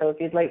area. So if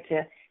you'd like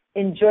to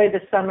enjoy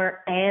the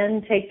summer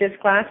and take this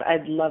class,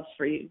 I'd love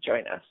for you to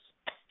join us.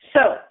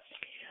 So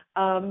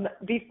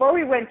before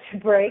we went to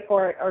break,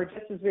 or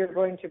just as we were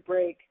going to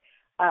break,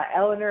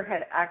 Eleanor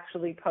had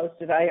actually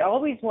posted, I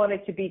always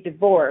wanted to be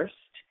divorced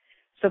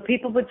so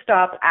people would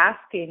stop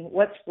asking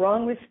what's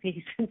wrong with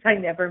me since I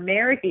never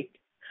married.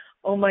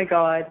 Oh, my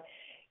God.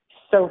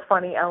 So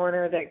funny,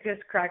 Eleanor. That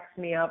just cracks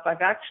me up.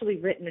 I've actually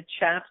written a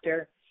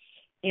chapter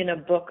in a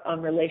book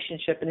on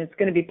relationship, and it's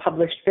going to be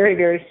published very,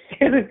 very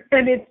soon.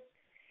 And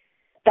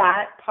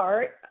that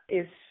part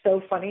is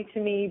so funny to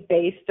me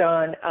based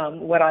on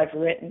what I've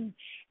written.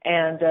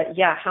 And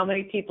how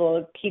many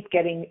people keep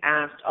getting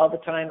asked all the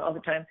time,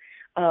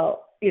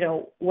 why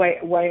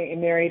aren't you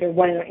married, or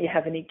why don't you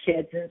have any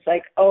kids? And it's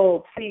like,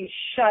 oh, please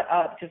shut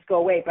up, just go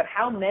away. But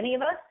how many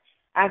of us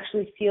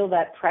actually feel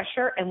that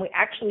pressure, and we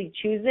actually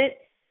choose it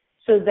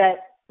so that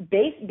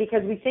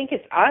because we think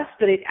it's us,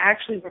 but it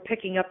actually, we're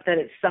picking up that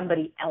it's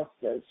somebody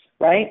else's,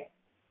 right?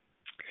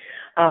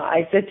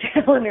 I said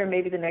to Eleanor,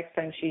 maybe the next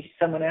time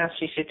someone asks,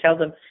 she should tell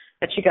them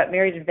that she got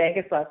married in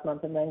Vegas last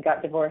month and then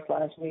got divorced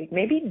last week.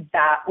 Maybe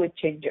that would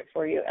change it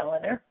for you,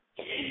 Eleanor.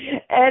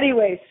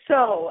 Anyway,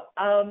 so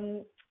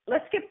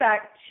let's get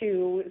back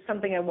to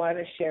something I want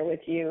to share with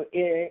you.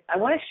 I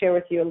want to share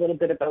with you a little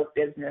bit about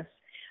business.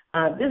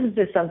 This is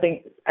just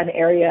an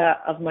area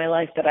of my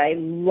life that I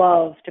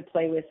love to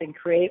play with and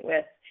create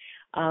with.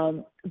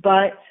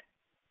 But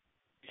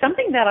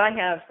something that I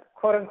have,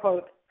 quote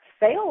unquote,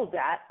 failed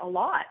at a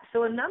lot.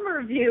 So a number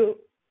of you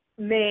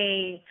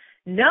may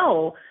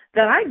know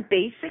that I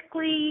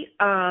basically,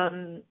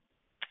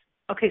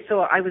 so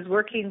I was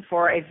working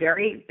for a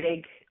very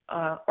big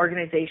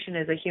organization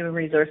as a human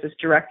resources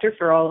director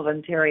for all of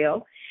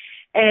Ontario,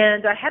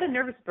 and I had a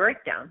nervous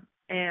breakdown,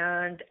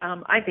 and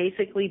I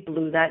basically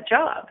blew that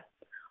job,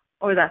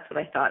 or that's what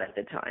I thought at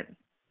the time.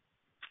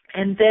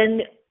 And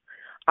then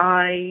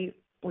I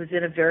was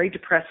in a very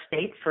depressed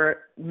state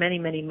for many,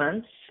 many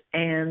months,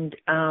 and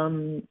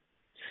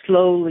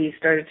slowly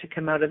started to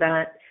come out of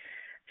that,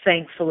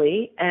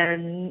 thankfully,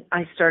 and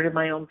I started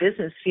my own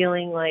business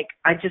feeling like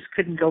I just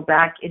couldn't go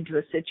back into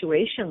a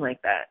situation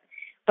like that.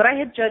 But I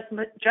had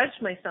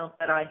judged myself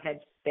that I had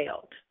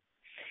failed.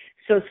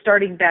 So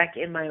starting back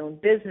in my own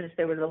business,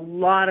 there was a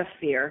lot of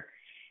fear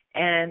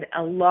and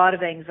a lot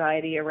of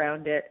anxiety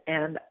around it,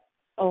 and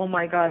oh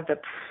my God, the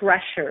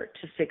pressure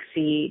to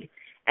succeed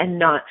and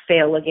not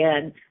fail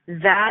again,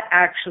 that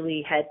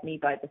actually had me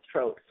by the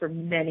throat for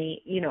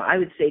many, I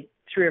would say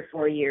 3 or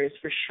 4 years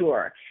for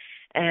sure.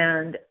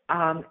 And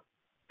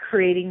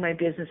creating my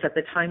business at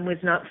the time was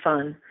not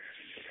fun.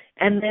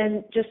 And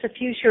then just a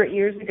few short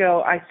years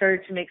ago, I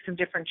started to make some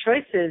different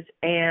choices.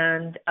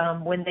 And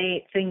when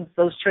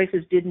those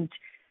choices didn't,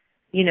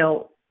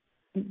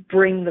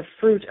 bring the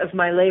fruit of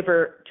my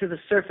labor to the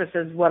surface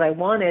as what I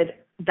wanted,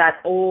 that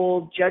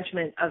old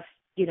judgment of,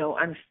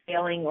 I'm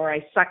failing or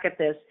I suck at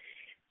this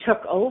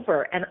took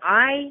over. And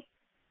I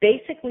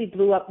basically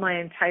blew up my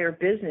entire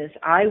business.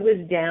 I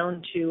was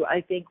down to, I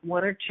think,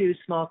 1 or 2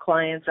 small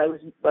clients. I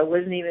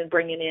wasn't even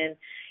bringing in,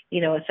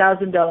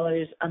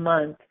 $1,000 a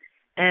month.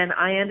 And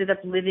I ended up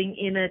living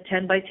in a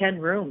 10 by 10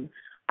 room.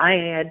 I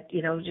had,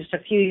 just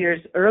a few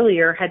years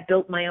earlier had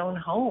built my own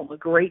home, a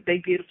great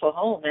big beautiful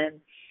home.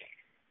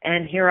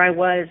 And here I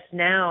was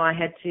now, I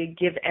had to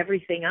give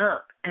everything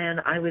up.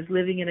 And I was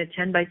living in a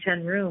 10 by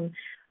 10 room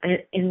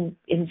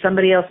in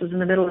somebody else's, in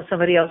the middle of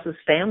somebody else's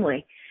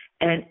family.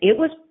 And it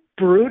was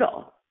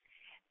brutal.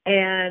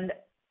 And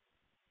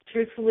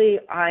truthfully,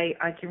 I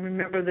can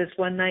remember this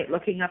one night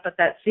looking up at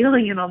that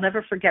ceiling, and I'll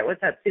never forget what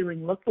that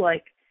ceiling looked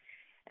like.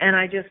 And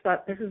I just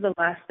thought, this is the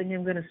last thing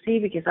I'm going to see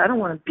because I don't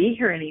want to be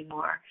here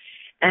anymore.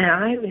 And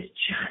I was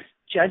just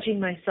judging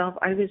myself.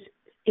 I was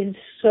in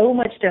so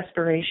much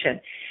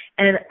desperation.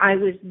 And I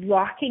was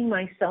locking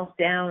myself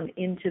down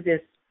into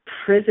this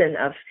prison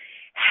of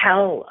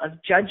hell, of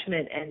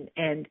judgment,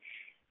 and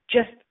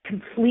just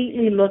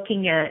completely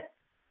looking at,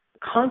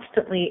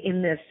 constantly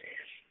in this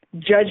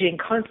judging,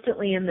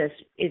 constantly in this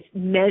is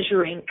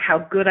measuring how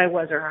good I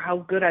was or how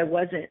good I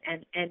wasn't,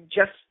 and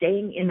just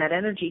staying in that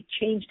energy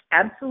changed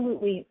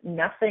absolutely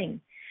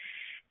nothing.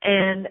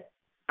 And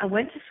I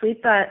went to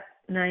sleep that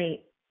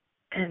night,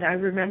 and I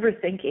remember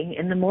thinking,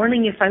 in the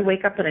morning, if I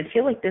wake up and I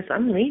feel like this,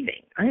 I'm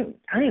leaving. I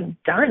am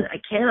done.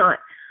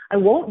 I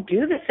won't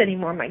do this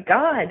anymore. My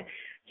God.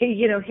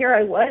 Here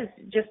I was,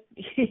 just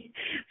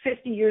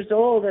 50 years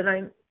old,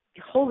 and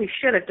holy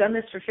shit, I've done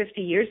this for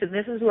 50 years, and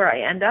this is where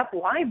I end up.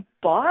 Why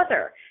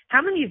bother?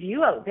 How many of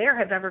you out there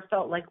have ever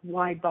felt like,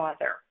 why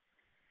bother?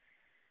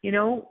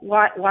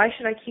 Why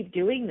should I keep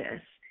doing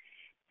this?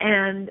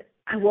 And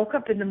I woke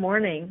up in the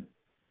morning,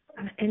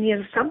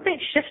 and something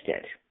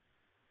shifted.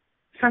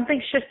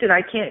 Something shifted.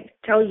 I can't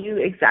tell you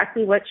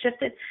exactly what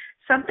shifted.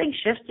 Something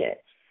shifted.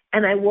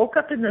 And I woke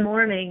up in the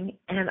morning,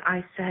 and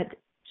I said,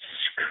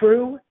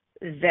 screw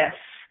this.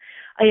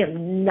 I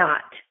am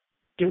not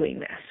doing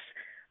this.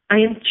 I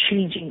am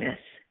changing this,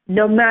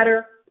 no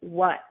matter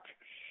what.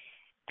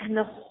 And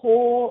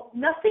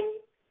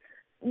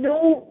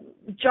no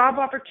job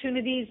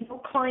opportunities, no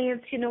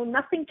clients,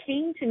 nothing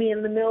came to me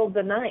in the middle of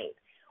the night.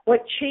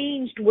 What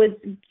changed was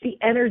the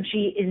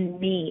energy in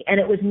me, and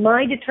it was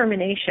my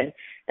determination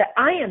that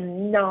I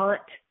am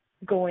not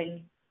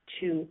going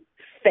to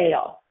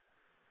fail.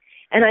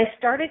 And I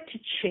started to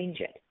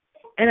change it.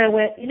 And I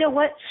went, you know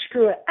what?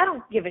 Screw it. I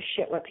don't give a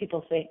shit what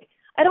people think.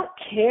 I don't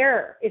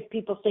care if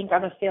people think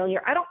I'm a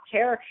failure. I don't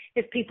care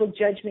if people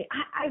judge me.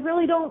 I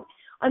really don't.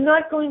 I'm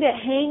not going to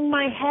hang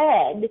my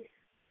head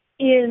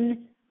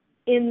in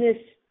this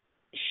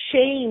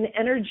shame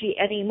energy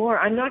anymore.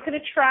 I'm not going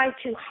to try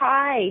to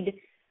hide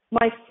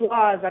my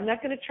flaws. I'm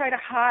not going to try to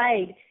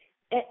hide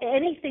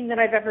anything that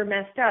I've ever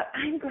messed up,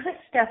 I'm going to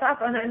step up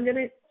and I'm going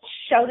to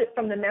shout it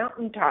from the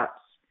mountaintops.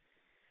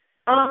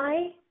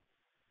 I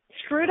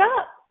screwed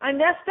up. I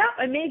messed up.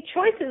 I made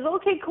choices.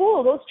 Okay,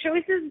 cool. Those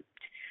choices,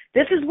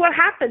 this is what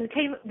happened.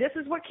 This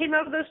is what came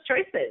out of those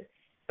choices.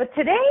 But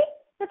today,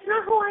 that's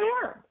not who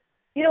I am.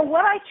 You know,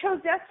 what I chose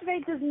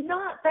yesterday does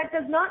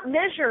not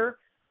measure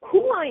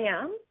who I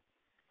am,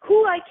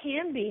 who I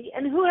can be,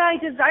 and who I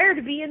desire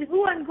to be, and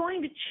who I'm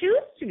going to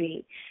choose to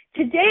be.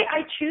 Today,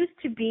 I choose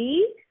to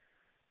be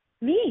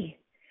me.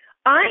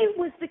 I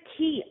was the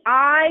key.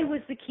 I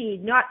was the key,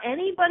 not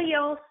anybody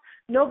else,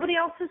 nobody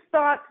else's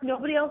thoughts,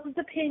 nobody else's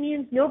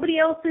opinions, nobody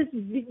else's,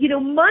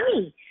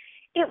 money.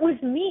 It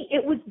was me.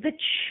 It was the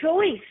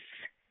choice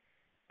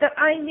that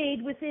I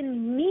made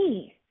within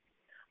me.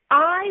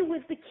 I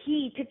was the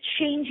key to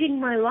changing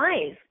my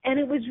life. And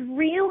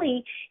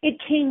it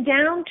came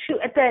down to,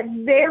 at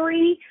that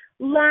very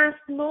last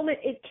moment,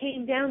 it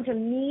came down to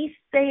me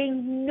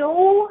saying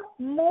no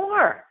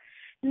more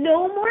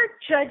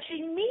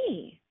judging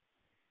me.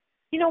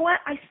 You know what?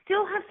 I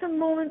still have some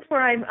moments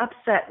where I'm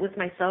upset with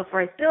myself,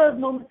 or I still have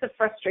moments of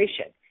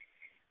frustration.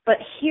 But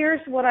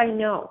here's what I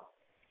know.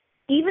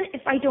 Even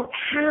if I don't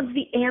have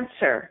the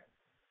answer,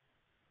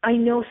 I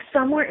know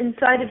somewhere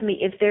inside of me,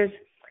 if there's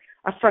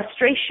a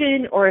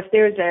frustration or if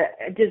there's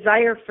a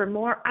desire for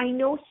more, I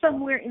know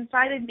somewhere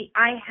inside of me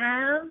I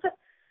have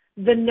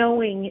the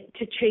knowing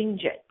to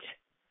change it.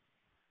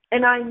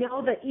 And I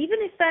know that even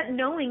if that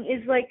knowing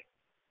is like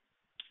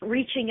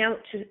reaching out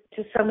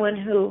to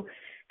someone who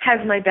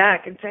has my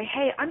back and say,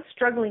 hey, I'm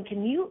struggling.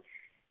 Can you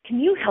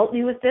help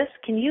me with this?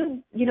 Can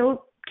you,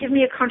 give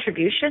me a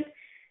contribution?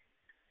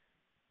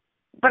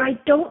 But I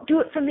don't do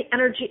it from the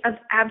energy of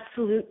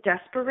absolute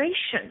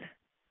desperation.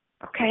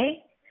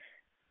 Okay?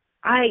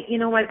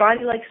 My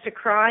body likes to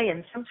cry,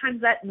 and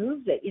sometimes that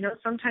moves it.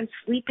 Sometimes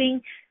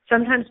sleeping,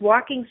 sometimes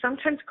walking,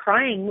 sometimes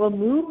crying will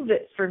move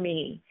it for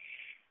me.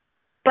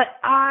 But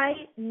I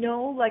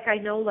know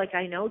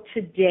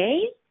today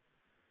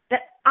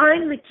that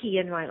I'm the key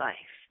in my life.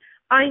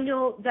 I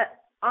know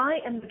that I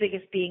am the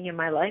biggest being in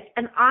my life,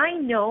 and I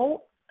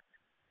know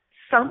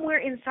somewhere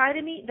inside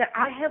of me that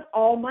I have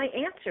all my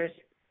answers.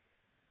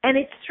 And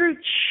it's through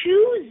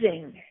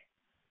choosing.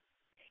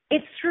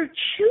 It's through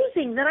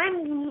choosing that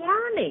I'm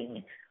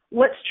learning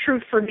what's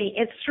true for me.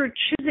 It's through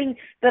choosing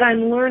that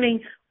I'm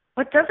learning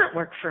what doesn't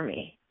work for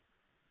me.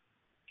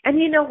 And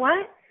you know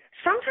what?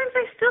 Sometimes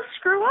I still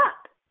screw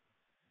up.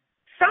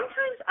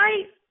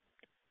 Sometimes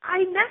I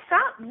mess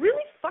up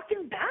really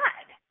fucking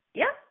bad.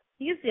 Yeah,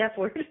 use the F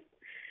word.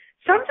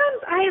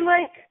 Sometimes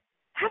I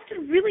have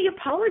to really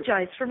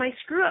apologize for my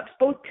screw ups,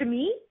 both to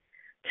me,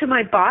 to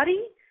my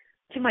body,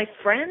 to my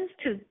friends,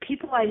 to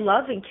people I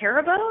love and care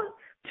about,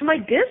 to my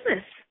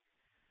business.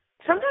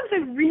 Sometimes I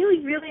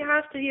really, really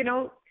have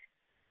to,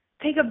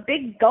 take a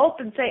big gulp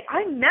and say,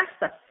 I messed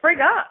the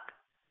frig up.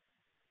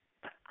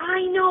 But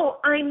I know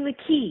I'm the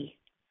key.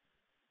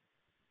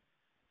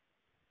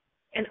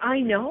 And I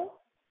know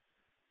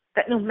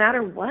that no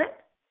matter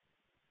what,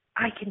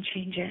 I can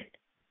change it.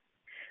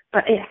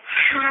 But it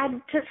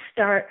had to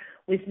start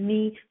with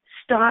me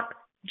stop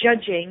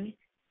judging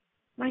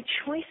my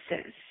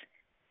choices.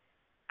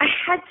 I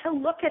had to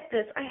look at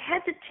this. I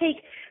had to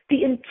take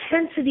the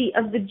intensity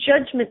of the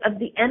judgment, of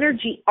the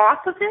energy off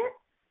of it.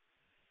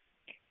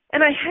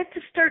 And I had to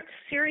start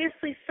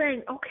seriously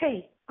saying,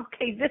 okay,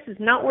 this is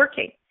not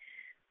working.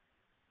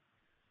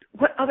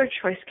 What other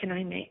choice can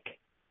I make?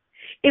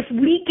 If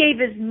we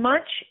gave as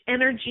much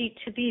energy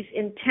to these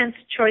intense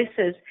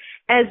choices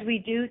as we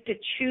do to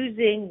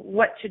choosing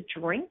what to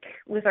drink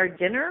with our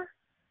dinner,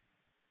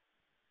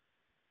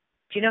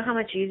 do you know how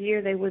much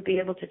easier they would be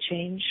able to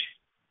change?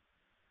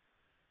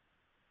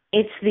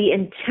 It's the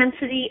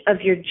intensity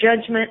of your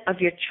judgment, of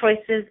your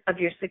choices, of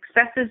your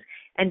successes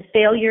and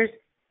failures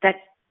that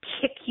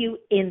kick you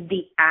in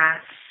the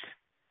ass.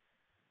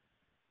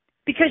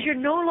 Because you're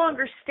no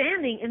longer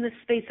standing in the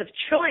space of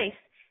choice.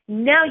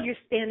 Now you're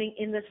standing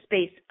in the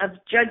space of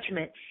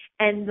judgment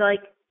and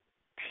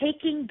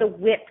taking the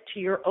whip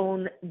to your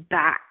own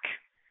back.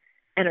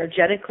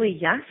 Energetically,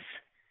 yes.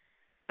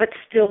 But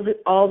still,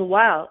 all the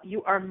while,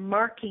 you are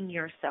marking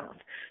yourself.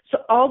 So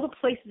all the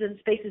places and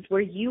spaces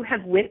where you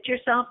have whipped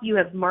yourself, you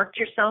have marked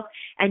yourself,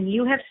 and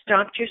you have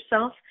stopped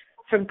yourself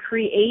from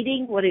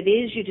creating what it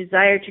is you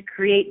desire to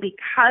create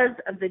because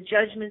of the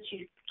judgments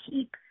you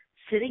keep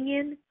sitting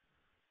in,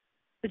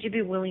 would you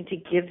be willing to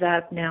give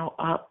that now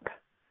up?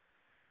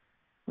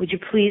 Would you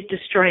please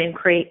destroy and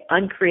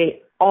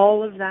uncreate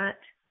all of that?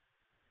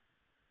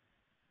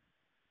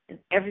 And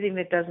everything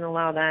that doesn't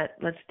allow that,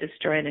 let's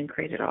destroy and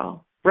uncreate it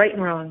all. Right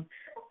and wrong,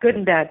 good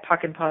and bad,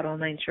 pock and pot, all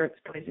nine shorts,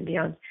 boys and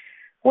beyond.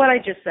 What I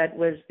just said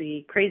was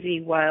the crazy,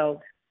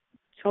 wild,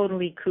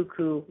 totally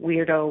cuckoo,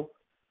 weirdo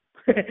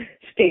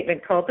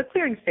statement called the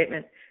clearing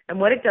statement. And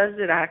what it does is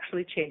it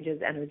actually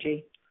changes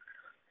energy.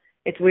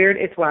 It's weird,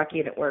 it's wacky,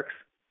 and it works.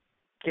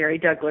 Gary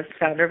Douglas,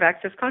 founder of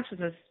Access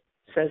Consciousness,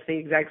 says the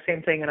exact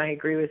same thing, and I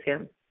agree with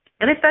him.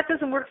 And if that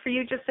doesn't work for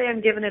you, just say,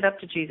 I'm giving it up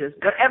to Jesus.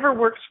 Whatever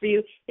works for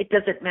you, it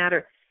doesn't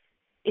matter.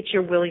 It's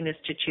your willingness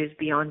to choose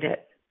beyond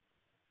it.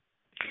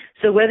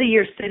 So whether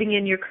you're sitting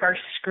in your car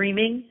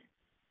screaming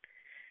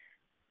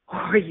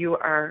or you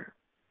are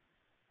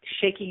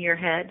shaking your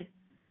head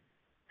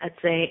and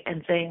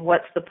saying,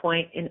 what's the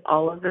point in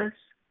all of this?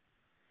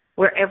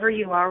 Wherever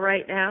you are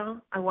right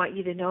now, I want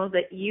you to know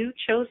that you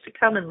chose to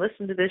come and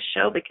listen to this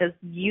show because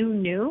you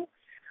knew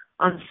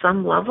on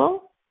some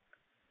level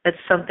that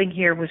something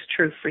here was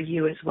true for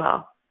you as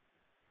well.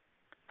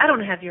 I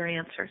don't have your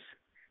answers.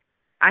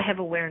 I have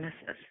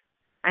awarenesses.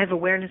 I have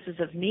awarenesses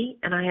of me,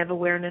 and I have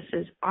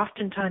awarenesses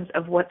oftentimes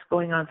of what's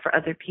going on for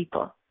other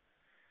people.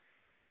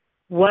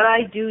 What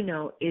I do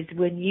know is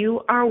when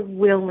you are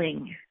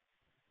willing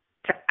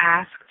to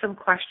ask some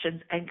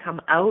questions and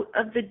come out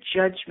of the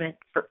judgment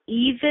for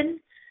even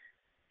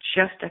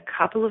just a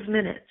couple of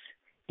minutes,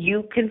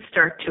 you can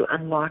start to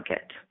unlock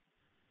it.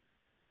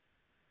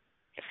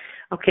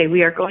 Okay,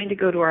 we are going to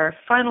go to our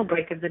final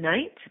break of the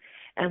night,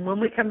 and when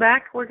we come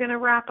back, we're going to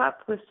wrap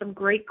up with some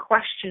great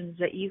questions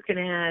that you can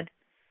add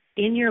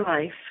in your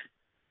life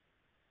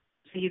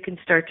so you can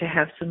start to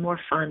have some more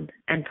fun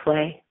and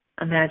play.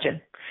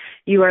 Imagine.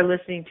 You are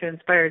listening to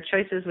Inspired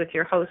Choices with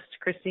your host,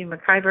 Christine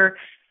McIver,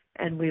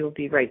 and we will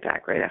be right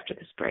back right after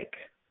this break.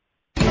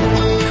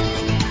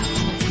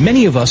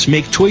 Many of us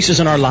make choices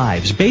in our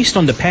lives based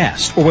on the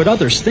past or what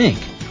others think.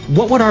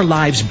 What would our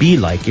lives be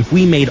like if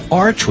we made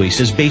our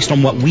choices based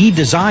on what we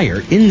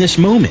desire in this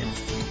moment?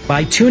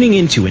 By tuning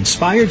into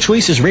Inspired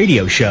Choices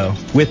Radio Show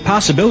with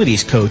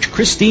Possibilities Coach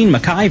Christine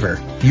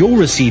McIver, you'll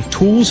receive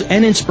tools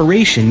and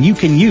inspiration you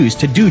can use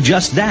to do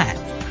just that.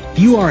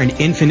 You are an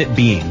infinite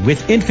being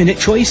with infinite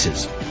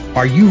choices.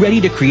 Are you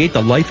ready to create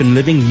the life and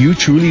living you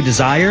truly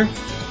desire?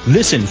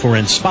 Listen for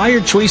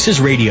Inspired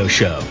Choices Radio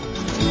Show.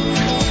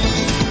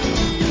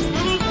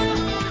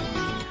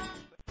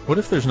 What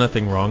if there's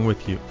nothing wrong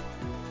with you?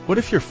 What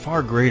if you're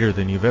far greater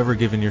than you've ever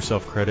given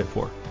yourself credit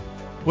for?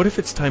 What if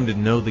it's time to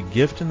know the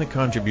gift and the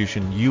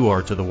contribution you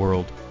are to the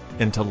world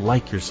and to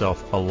like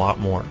yourself a lot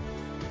more?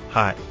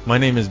 Hi, my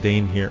name is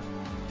Dane here.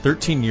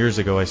 13 years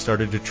ago, I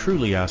started to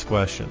truly ask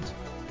questions.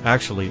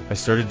 Actually, I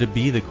started to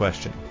be the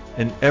question,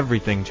 and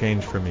everything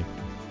changed for me.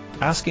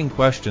 Asking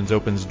questions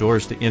opens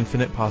doors to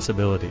infinite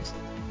possibilities.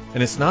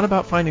 And it's not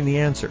about finding the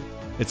answer.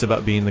 It's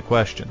about being the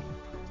question.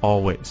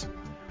 Always.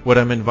 What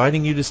I'm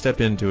inviting you to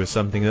step into is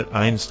something that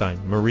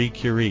Einstein, Marie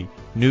Curie,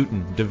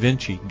 Newton, Da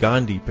Vinci,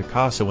 Gandhi,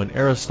 Picasso, and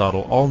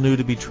Aristotle all knew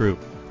to be true.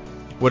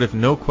 What if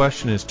no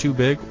question is too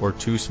big or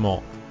too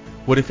small?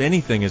 What if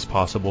anything is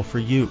possible for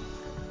you?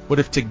 What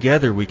if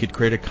together we could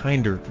create a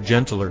kinder,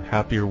 gentler,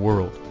 happier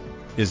world?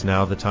 Is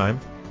now the time?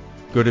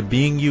 Go to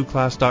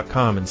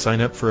beingyouclass.com and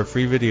sign up for a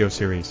free video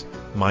series,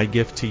 My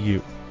Gift to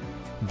You.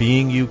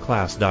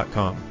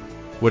 beingyouclass.com.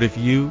 What if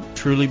you,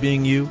 truly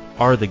being you,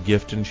 are the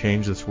gift and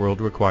change this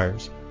world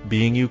requires?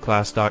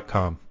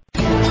 beingyouclass.com.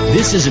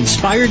 This is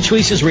Inspired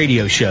Choices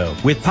Radio Show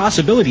with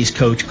Possibilities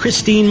Coach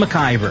Christine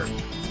McIver.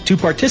 To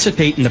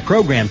participate in the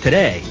program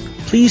today,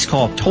 please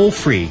call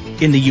toll-free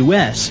in the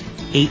U.S.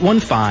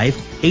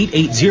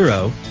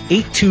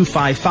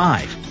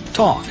 815-880-8255,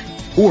 TALK,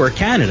 or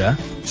Canada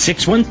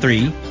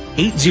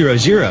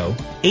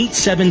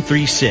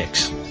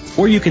 613-800-8736.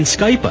 Or you can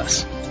Skype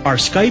us. Our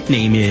Skype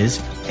name is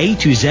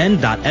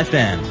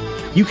a2zen.fm.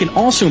 You can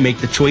also make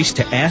the choice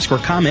to ask or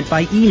comment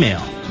by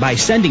email by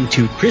sending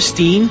to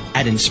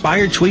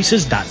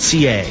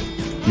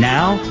Christine@inspiredchoices.ca.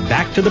 Now,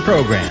 back to the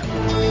program.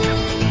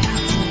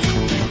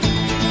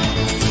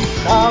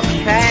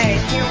 Okay,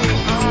 here we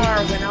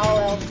are. When all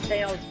else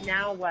fails,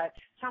 now what?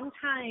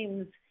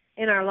 Sometimes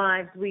in our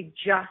lives we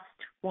just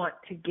want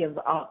to give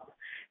up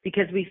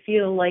because we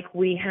feel like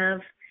we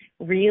have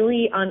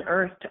really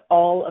unearthed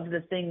all of the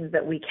things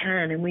that we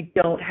can and we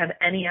don't have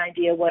any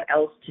idea what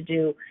else to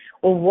do.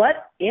 Well,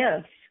 what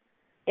if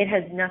it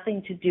has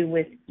nothing to do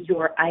with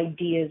your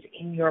ideas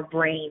in your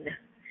brain?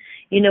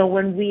 You know,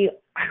 I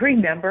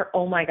remember,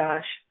 oh my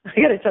gosh, I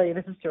got to tell you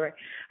this story.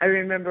 I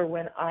remember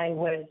when I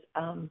was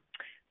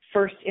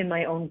first in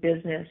my own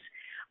business,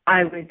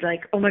 I was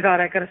like, oh my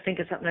God, I got to think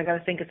of something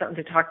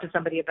to talk to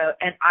somebody about.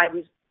 And I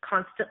was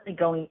constantly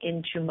going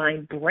into my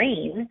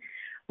brain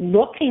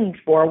looking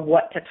for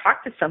what to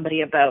talk to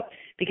somebody about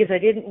because I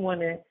didn't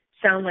want to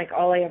sound like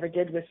all I ever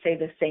did was say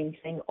the same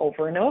thing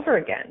over and over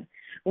again.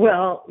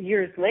 Well,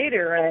 years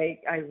later, I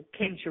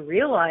came to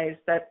realize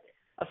that,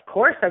 of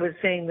course, I was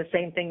saying the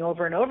same thing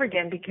over and over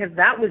again because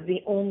that was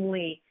the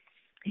only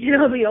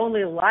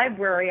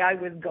library I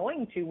was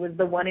going to was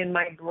the one in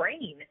my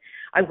brain.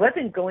 I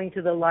wasn't going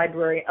to the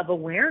library of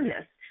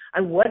awareness. I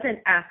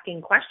wasn't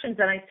asking questions,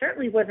 and I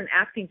certainly wasn't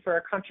asking for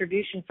a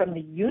contribution from the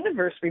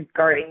universe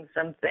regarding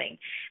something.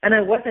 And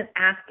I wasn't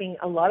asking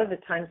a lot of the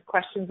times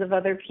questions of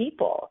other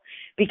people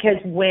because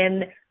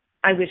when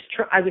I was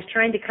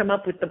trying to come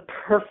up with the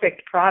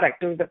perfect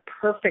product or the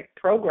perfect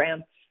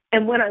program,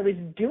 and when I was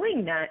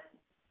doing that,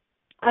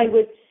 I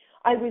was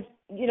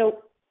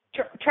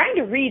trying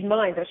to read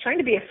minds. I was trying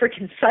to be a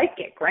freaking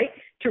psychic, right?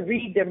 To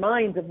read their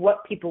minds of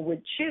what people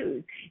would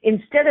choose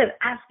instead of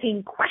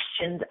asking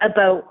questions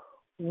about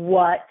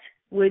what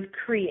would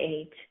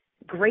create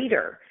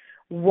greater,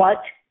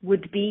 What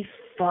would be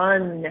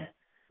fun?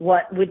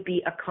 What would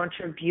be a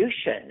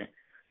contribution?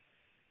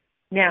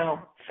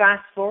 Now,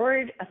 fast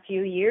forward a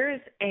few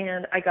years,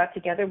 and I got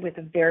together with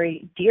a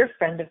very dear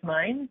friend of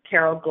mine,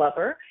 Carol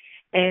Glover,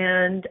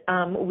 and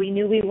we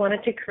knew we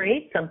wanted to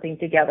create something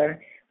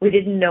together. We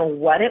didn't know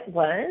what it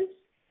was,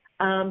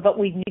 but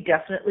we knew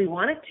definitely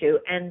wanted to.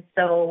 And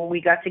so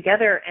we got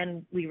together,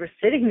 and we were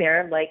sitting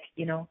there like,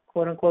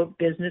 quote unquote,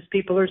 business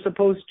people are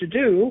supposed to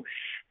do.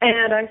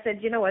 And I said,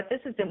 you know what, this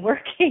isn't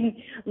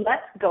working.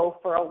 Let's go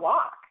for a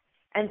walk.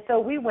 And so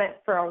we went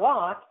for a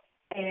walk,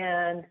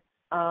 and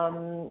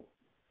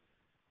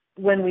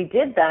when we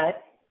did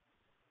that,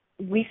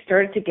 we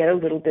started to get a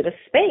little bit of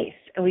space,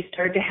 and we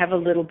started to have a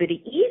little bit of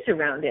ease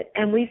around it,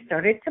 and we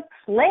started to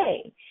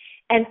play.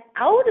 And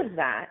out of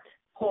that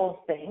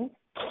whole thing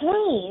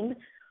came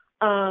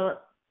a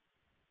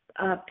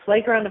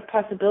playground of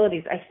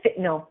possibilities.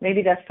 No,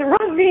 maybe that's the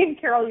wrong name,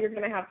 Carol. You're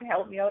going to have to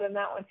help me out on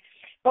that one.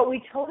 But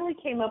we totally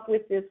came up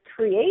with this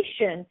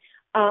creation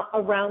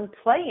around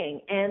playing,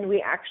 and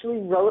we actually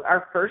wrote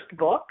our first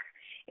book.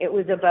 It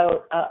was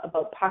about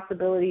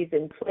possibilities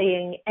in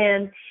playing,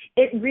 and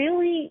it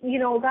really,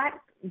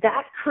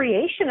 that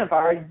creation of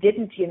ours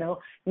didn't,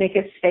 make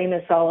us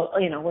famous.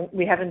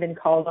 We haven't been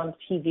called on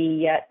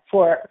TV yet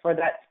for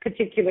that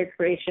particular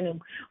creation,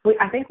 and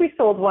I think we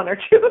sold one or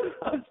two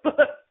of those books.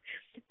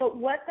 But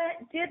what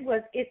that did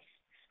was it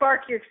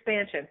sparked your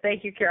expansion.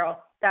 Thank you, Carol.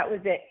 That was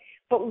it.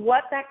 But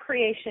what that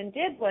creation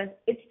did was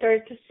it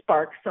started to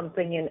spark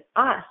something in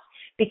us,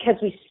 because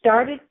we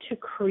started to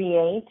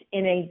create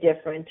in a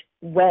different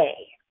way.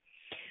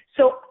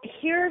 So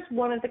here's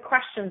one of the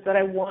questions that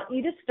I want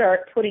you to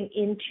start putting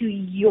into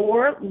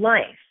your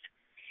life.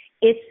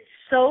 It's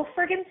so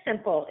friggin'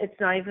 simple, it's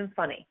not even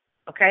funny,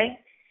 okay?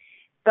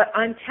 But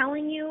I'm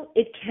telling you,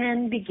 it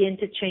can begin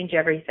to change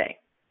everything.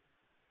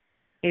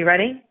 Are you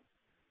ready?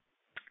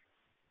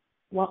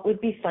 What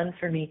would be fun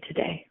for me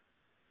today?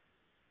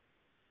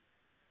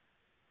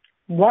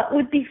 What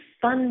would be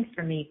fun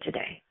for me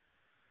today?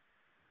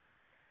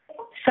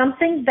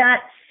 Something that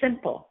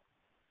simple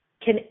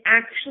can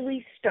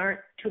actually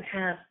start to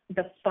have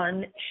the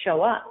fun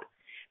show up.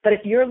 But if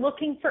you're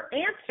looking for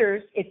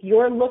answers, if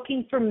you're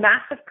looking for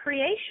massive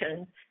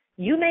creation,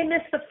 you may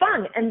miss the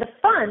fun. And the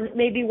fun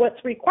may be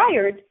what's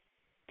required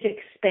to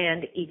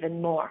expand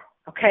even more.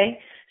 Okay?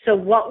 So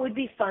what would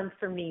be fun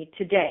for me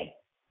today?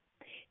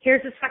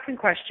 Here's the second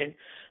question.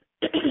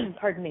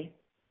 Pardon me.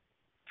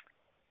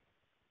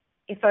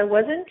 If I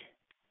wasn't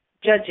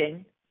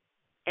judging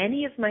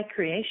any of my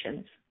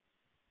creations,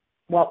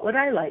 what would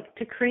I like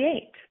to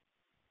create?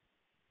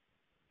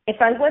 If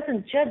I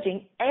wasn't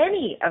judging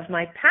any of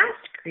my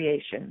past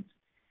creations,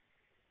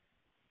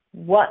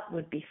 what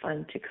would be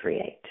fun to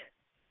create?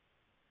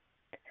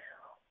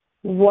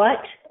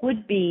 What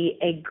would be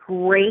a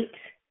great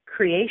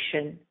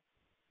creation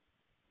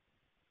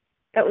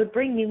that would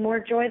bring me more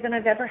joy than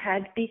I've ever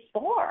had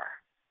before?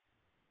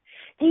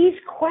 These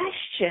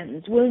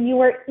questions, when you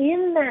are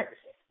in that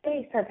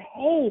space of,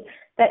 hey,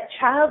 that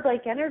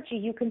childlike energy,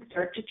 you can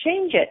start to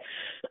change it.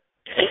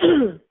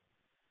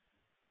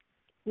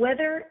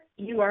 Whether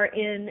you are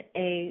in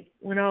a,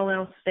 when all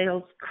else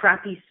fails,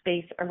 crappy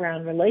space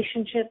around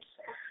relationships,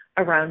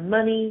 around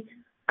money,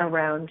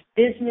 around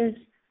business,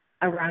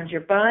 around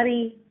your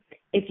body,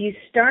 if you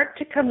start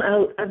to come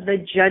out of the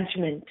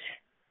judgment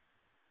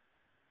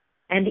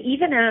and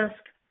even ask,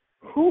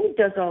 who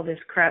does all this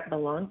crap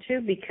belong to?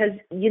 Because,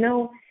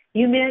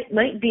 you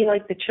might be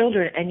like the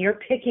children, and you're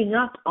picking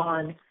up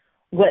on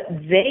what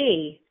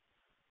they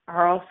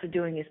are also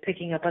doing, is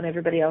picking up on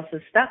everybody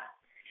else's stuff.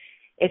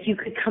 If you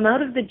could come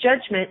out of the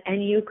judgment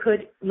and you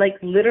could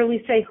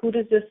literally say, who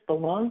does this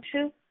belong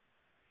to?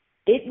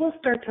 It will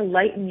start to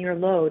lighten your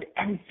load,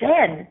 and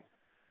then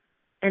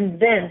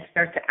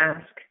start to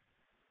ask,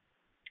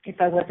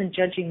 if I wasn't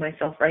judging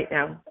myself right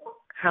now,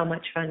 how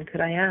much fun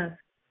could I have?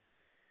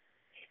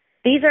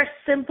 These are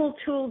simple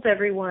tools,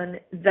 everyone,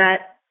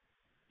 that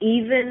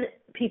even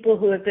people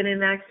who have been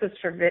in Access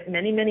for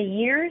many, many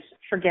years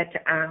forget to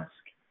ask.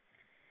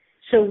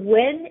 So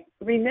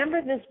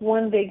remember this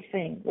one big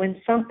thing.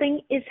 When something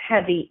is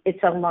heavy,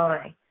 it's a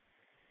lie.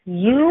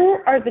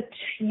 You are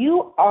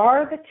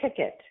the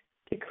ticket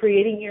to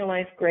creating your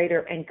life greater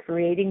and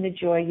creating the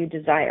joy you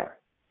desire.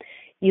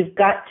 You've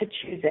got to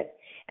choose it.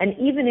 And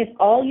even if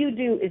all you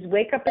do is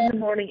wake up in the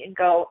morning and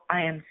go,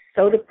 I am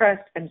so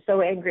depressed, I'm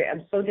so angry,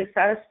 I'm so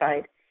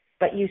dissatisfied,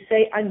 but you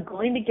say, I'm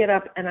going to get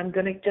up and I'm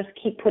going to just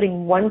keep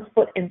putting one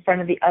foot in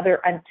front of the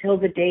other until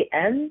the day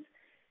ends,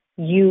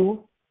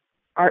 you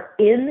are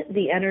in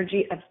the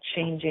energy of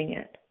changing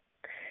it.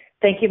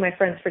 Thank you, my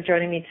friends, for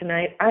joining me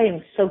tonight. I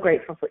am so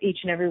grateful for each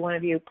and every one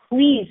of you.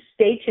 Please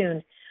stay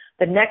tuned.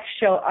 The next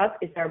show up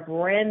is our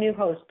brand new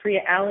host,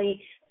 Priya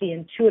Ali, the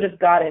Intuitive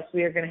Goddess.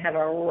 We are going to have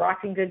a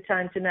rocking good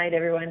time tonight,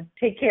 everyone.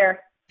 Take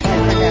care. Bye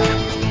for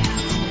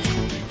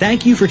now.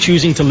 Thank you for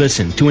choosing to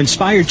listen to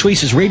Inspired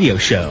Choices Radio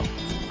Show.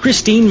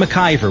 Christine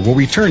McIver will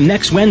return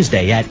next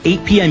Wednesday at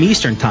 8 p.m.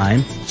 Eastern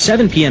Time,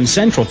 7 p.m.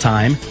 Central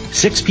Time,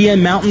 6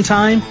 p.m. Mountain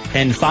Time,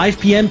 and 5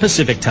 p.m.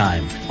 Pacific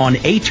Time on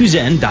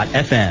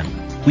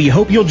A2Zen.fm. We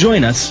hope you'll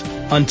join us.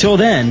 Until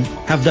then,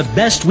 have the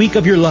best week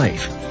of your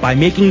life by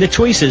making the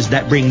choices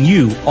that bring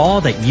you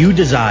all that you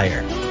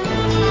desire.